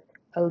gave her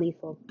a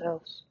lethal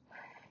dose.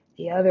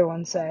 The other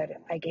one said,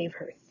 I gave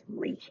her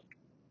 3.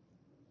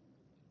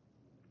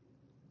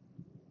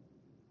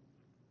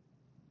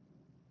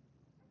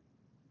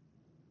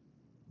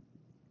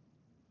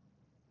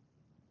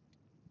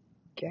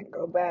 Can't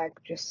go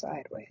back, just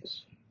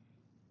sideways.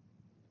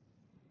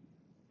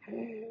 I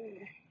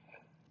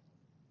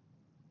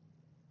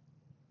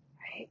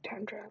hate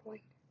time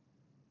traveling.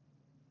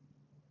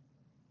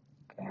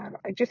 God,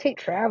 I just hate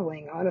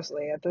traveling,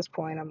 honestly. At this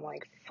point, I'm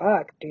like,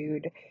 fuck,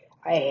 dude.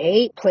 I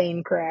hate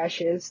plane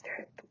crashes.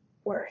 They're the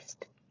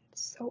worst.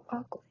 It's so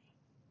ugly.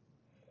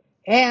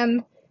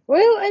 And,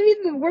 well, I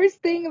mean, the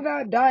worst thing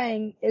about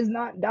dying is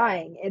not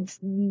dying. It's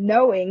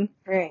knowing,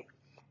 right,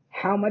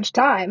 how much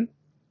time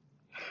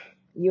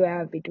you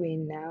have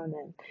between now and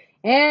then.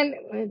 And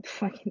it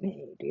fucking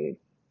me, dude.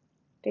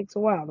 Takes a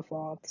while to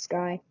fall out the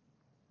sky.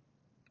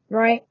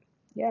 Right?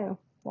 Yeah,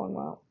 long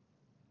while.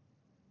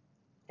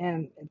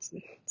 And it's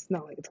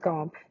not like it's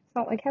calm. It's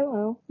not like,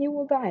 hello, you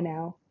will die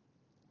now.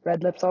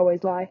 Red lips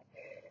always lie.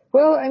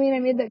 Well, I mean, I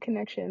made that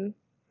connection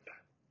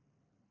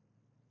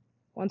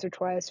once or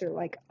twice or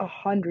like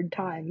 100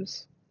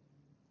 times.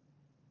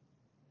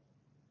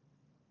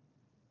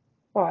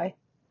 Why?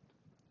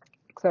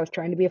 Because I was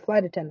trying to be a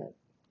flight attendant.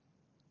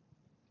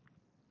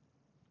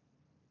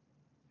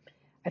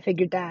 I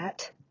figured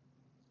that.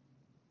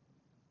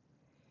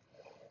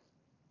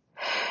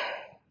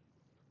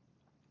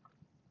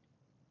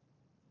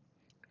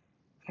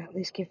 At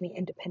least give me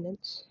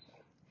independence.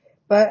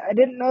 But I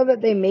didn't know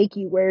that they make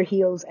you wear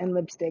heels and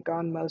lipstick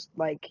on most,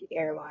 like,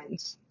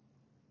 airlines.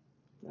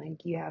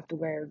 Like, you have to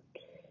wear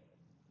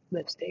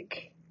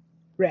lipstick.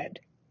 Red.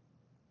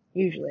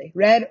 Usually.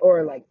 Red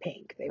or, like,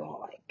 pink. They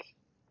want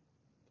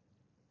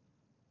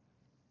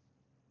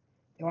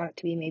it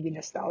to be maybe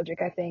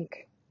nostalgic, I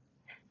think,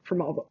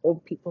 from all the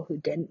old people who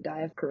didn't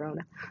die of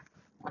corona.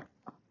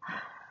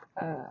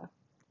 Uh,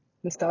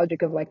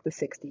 Nostalgic of, like, the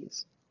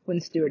 60s, when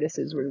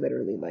stewardesses were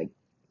literally, like,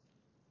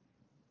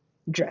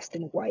 dressed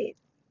in white.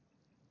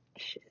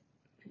 Shit.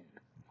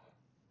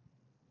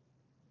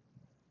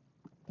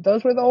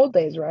 Those were the old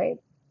days, right?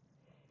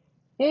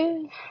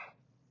 Yeah.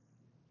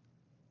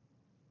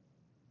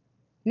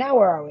 Now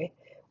where are we?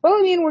 Well,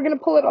 I mean, we're gonna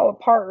pull it all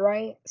apart,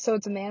 right? So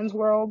it's a man's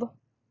world,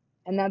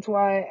 and that's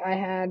why I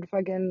had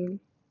fucking.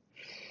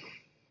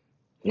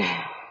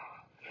 I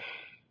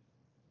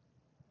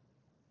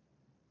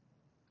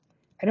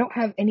don't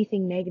have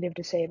anything negative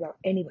to say about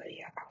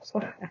anybody else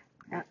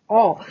at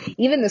all.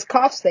 Even this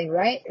coughs thing,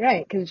 right?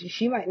 Right, because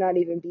she might not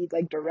even be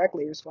like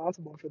directly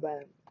responsible for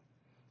that.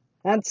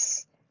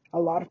 That's a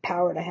lot of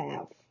power to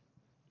have.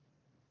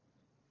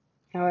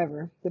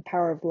 However, the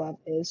power of love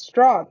is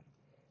strong.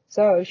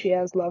 So she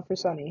has love for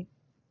Sunny,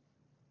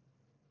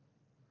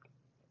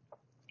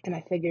 and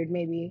I figured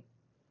maybe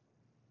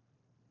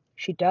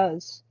she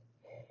does.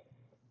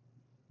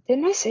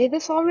 Didn't I say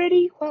this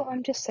already? Well,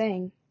 I'm just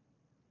saying.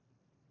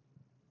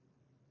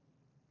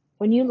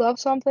 When you love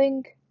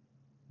something,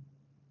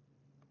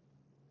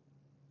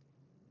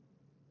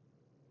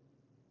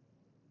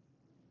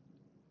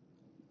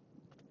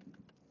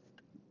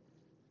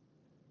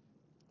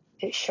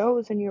 it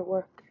shows in your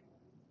work.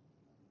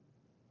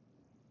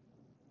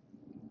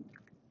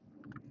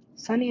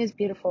 Sunny is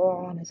beautiful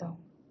all on his own.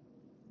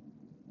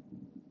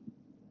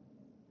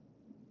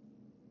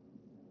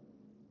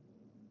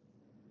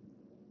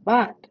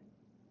 But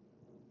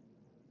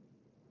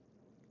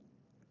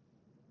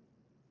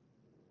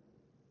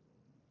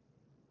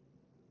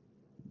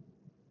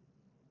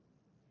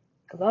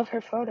I love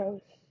her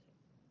photos.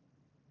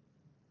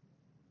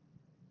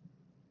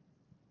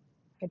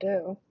 I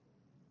do.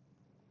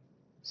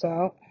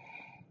 So,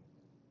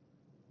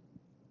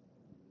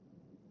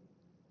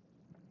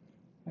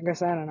 I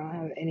guess I don't know. I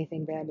don't have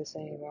anything bad to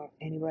say about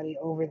anybody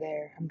over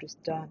there. I'm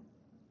just done.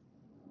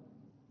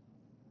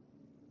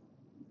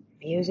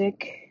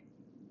 Music.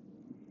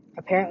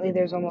 Apparently,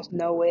 there's almost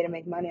no way to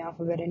make money off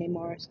of it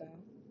anymore, so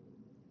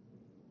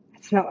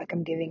it's not like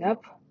I'm giving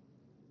up.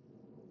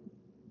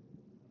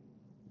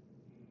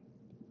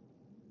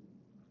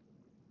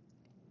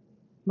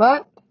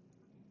 But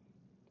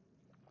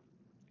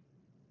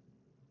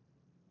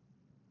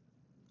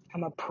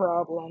I'm a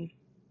problem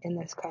in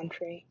this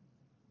country.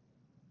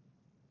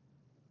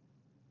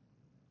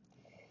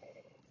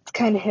 It's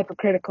kind of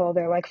hypocritical.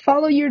 They're like,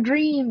 follow your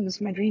dreams.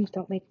 My dreams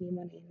don't make me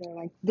money. They're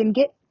like, then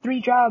get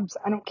 3 jobs.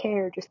 I don't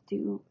care. Just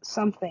do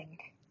something.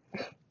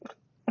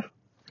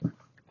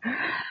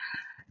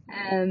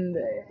 And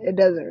it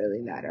doesn't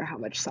really matter how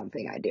much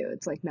something I do.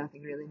 It's like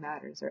nothing really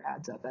matters or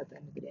adds up at the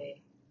end of the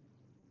day.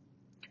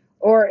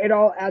 Or it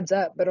all adds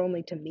up, but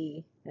only to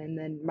me. And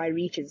then my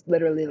reach is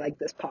literally like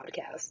this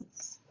podcast.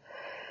 It's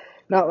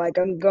not like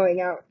I'm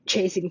going out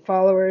chasing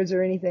followers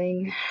or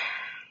anything.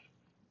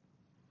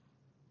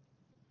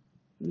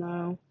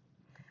 No,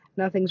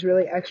 nothing's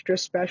really extra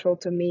special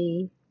to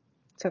me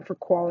except for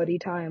quality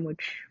time,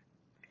 which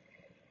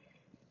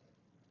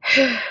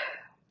I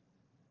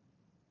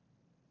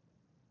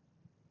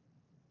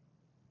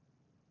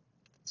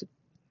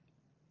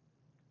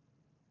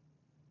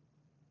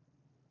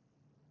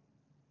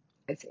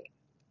see.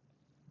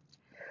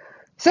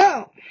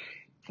 So,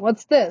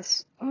 what's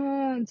this?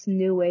 It's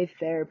new wave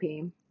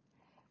therapy.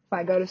 If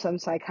I go to some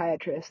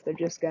psychiatrist, they're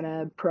just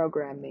gonna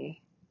program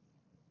me.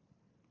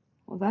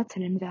 Well, that's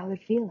an invalid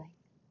feeling.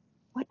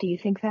 What do you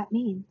think that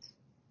means?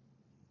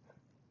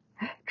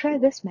 Try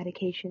this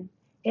medication.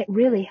 It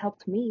really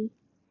helped me.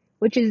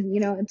 Which is,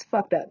 it's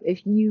fucked up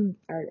if you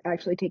are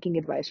actually taking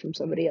advice from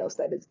somebody else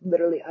that is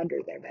literally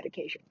under their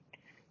medication.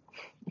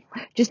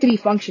 Just to be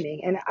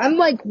functioning. And I'm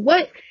like,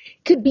 what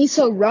could be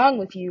so wrong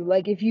with you?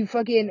 Like, if you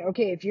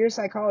okay, if you're a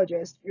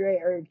psychologist, right,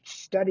 or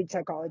studied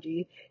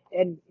psychology,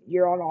 and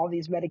you're on all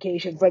these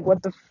medications, like,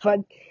 what the fuck?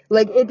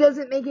 Like, it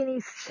doesn't make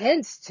any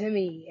sense to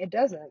me. It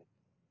doesn't.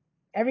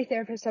 Every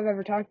therapist I've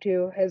ever talked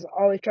to has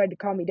always tried to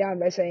calm me down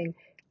by saying,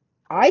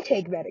 I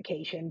take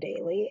medication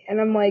daily.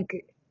 And I'm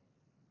like,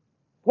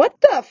 what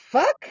the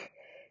fuck?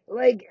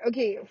 Like,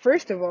 okay,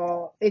 first of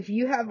all, if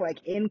you have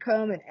like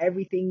income and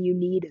everything you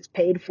need is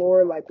paid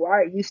for, like, why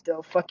are you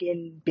still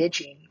fucking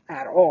bitching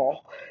at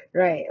all?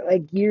 Right?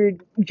 Like, your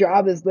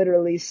job is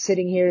literally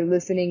sitting here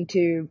listening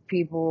to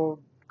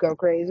people go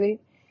crazy.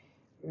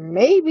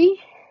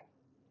 Maybe.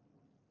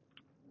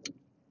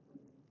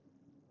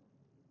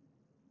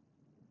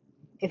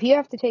 If you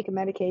have to take a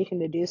medication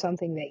to do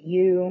something that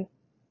you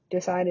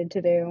decided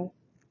to do,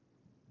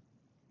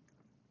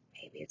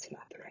 maybe it's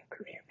not the right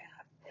career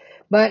path.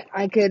 But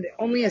I could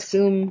only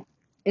assume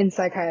in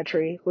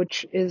psychiatry,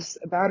 which is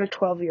about a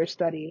 12-year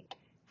study,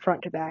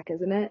 front to back,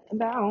 isn't it?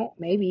 About,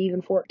 maybe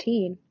even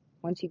 14,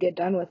 once you get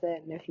done with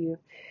it. And if you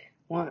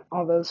want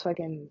all those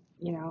fucking,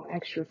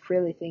 extra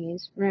frilly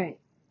thingies, right?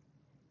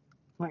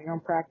 Want your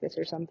own practice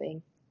or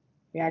something.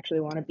 You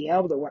actually want to be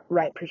able to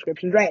write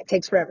prescriptions, right? It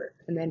takes forever.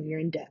 And then you're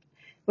in debt.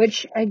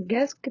 Which I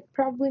guess could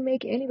probably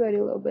make anybody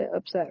a little bit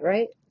upset,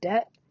 right?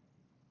 Debt,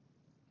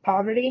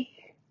 poverty,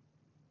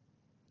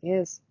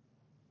 is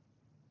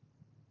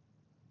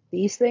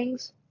these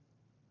things,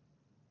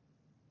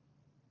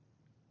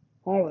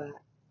 all that.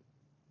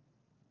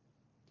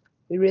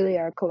 We really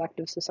are a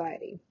collective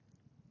society.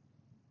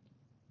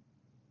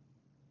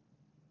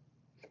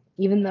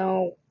 Even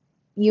though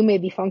you may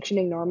be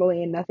functioning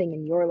normally and nothing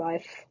in your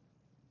life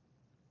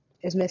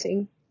is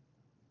missing,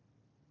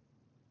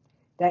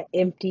 that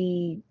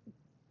empty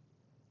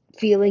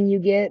feeling you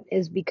get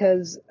is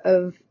because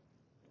of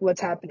what's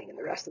happening in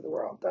the rest of the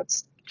world.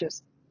 That's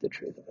just the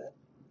truth of it.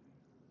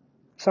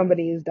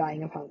 Somebody is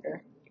dying of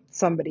hunger.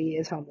 Somebody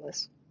is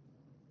homeless.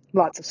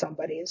 Lots of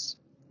somebodies.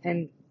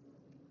 And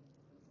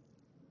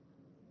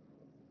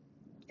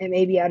it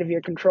may be out of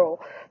your control.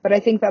 But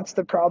I think that's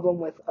the problem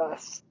with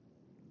us.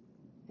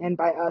 And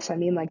by us, I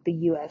mean like the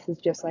US is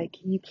just like,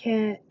 you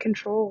can't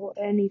control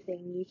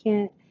anything. You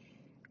can't,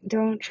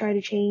 don't try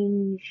to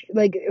change.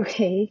 Like,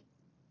 okay.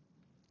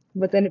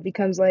 But then it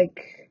becomes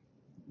like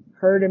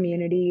herd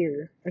immunity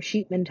or a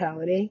sheep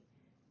mentality.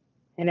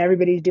 And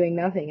everybody's doing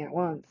nothing at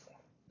once.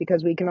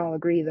 Because we can all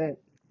agree that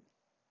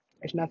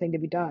there's nothing to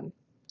be done.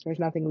 There's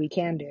nothing we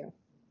can do.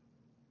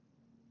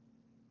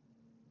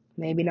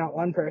 Maybe not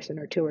one person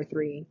or two or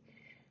three.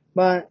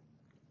 But,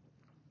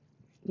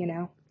 you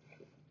know,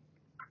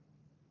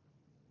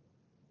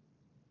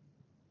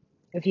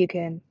 if you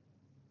can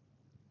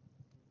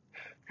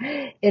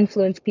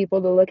influence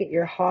people to look at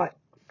your hot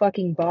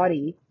fucking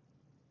body,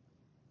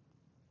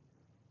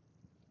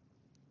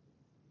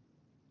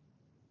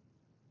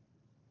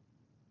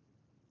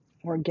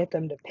 or get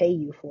them to pay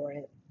you for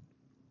it,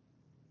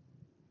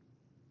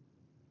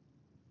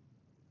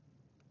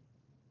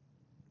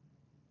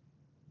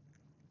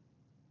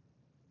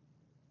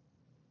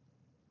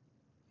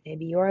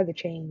 maybe you are the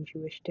change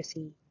you wish to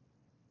see.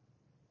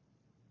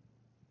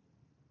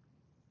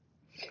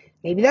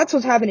 Maybe that's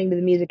what's happening to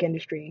the music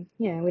industry.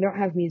 Yeah, we don't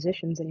have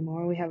musicians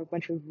anymore. We have a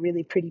bunch of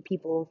really pretty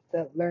people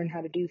that learn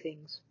how to do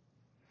things.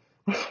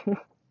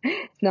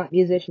 It's not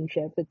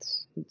musicianship.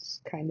 It's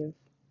kind of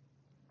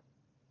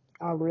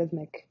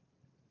algorithmic.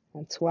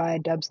 That's why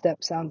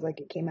dubstep sounds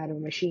like it came out of a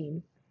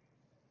machine.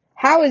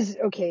 How is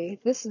okay?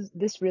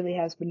 This really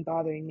has been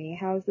bothering me.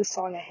 How is this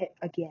song a hit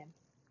again?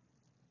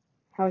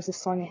 How is this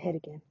song a hit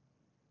again?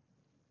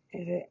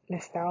 Is it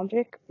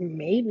nostalgic?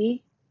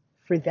 Maybe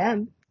for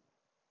them.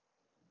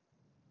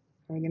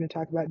 Are we going to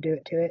talk about Do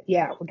It To It?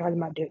 Yeah, we're talking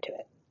about Do It To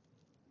It.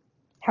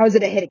 How is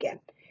it a hit again?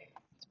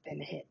 It's been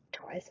a hit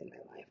twice in my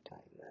lifetime.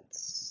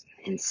 That's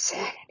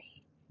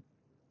insanity.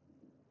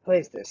 What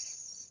is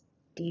this?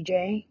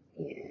 DJ?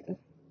 Yeah,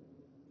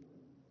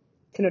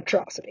 it's an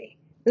atrocity.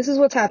 This is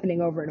what's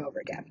happening over and over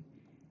again.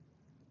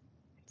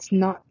 It's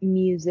not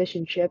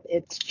musicianship,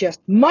 it's just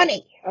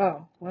money.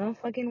 Oh, well,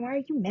 fucking, why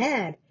are you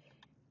mad?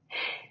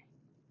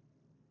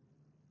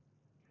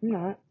 I'm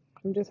not.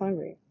 I'm just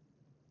hungry.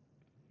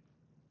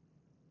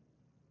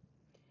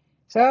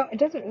 So, it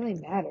doesn't really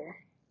matter.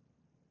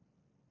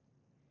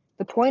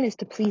 The point is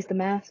to please the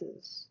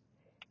masses.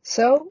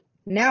 So,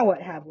 now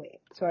what have we?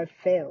 So I've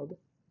failed.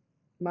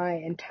 My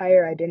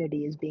entire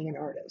identity is being an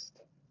artist.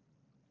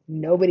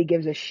 Nobody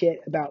gives a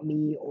shit about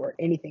me or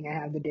anything I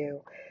have to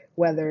do,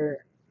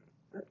 whether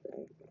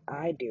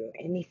I do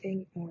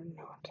anything or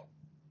not.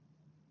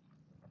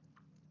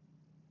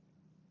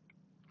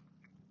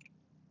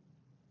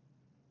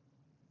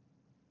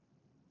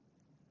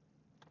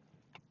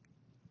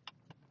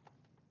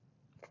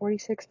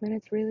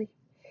 $46, really?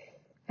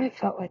 It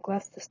felt like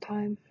less this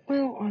time.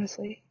 Well,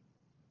 honestly,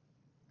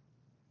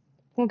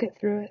 we'll get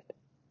through it.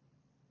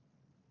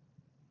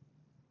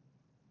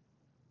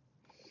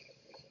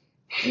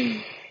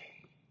 I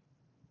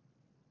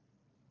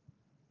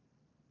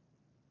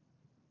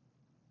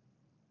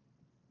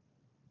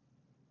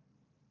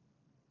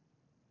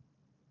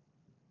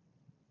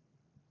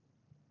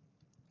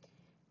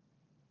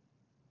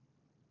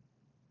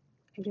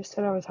just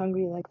said I was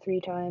hungry like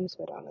 3 times,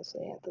 but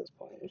honestly, at this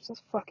point, it's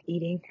just fuck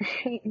eating,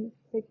 right?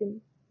 Freaking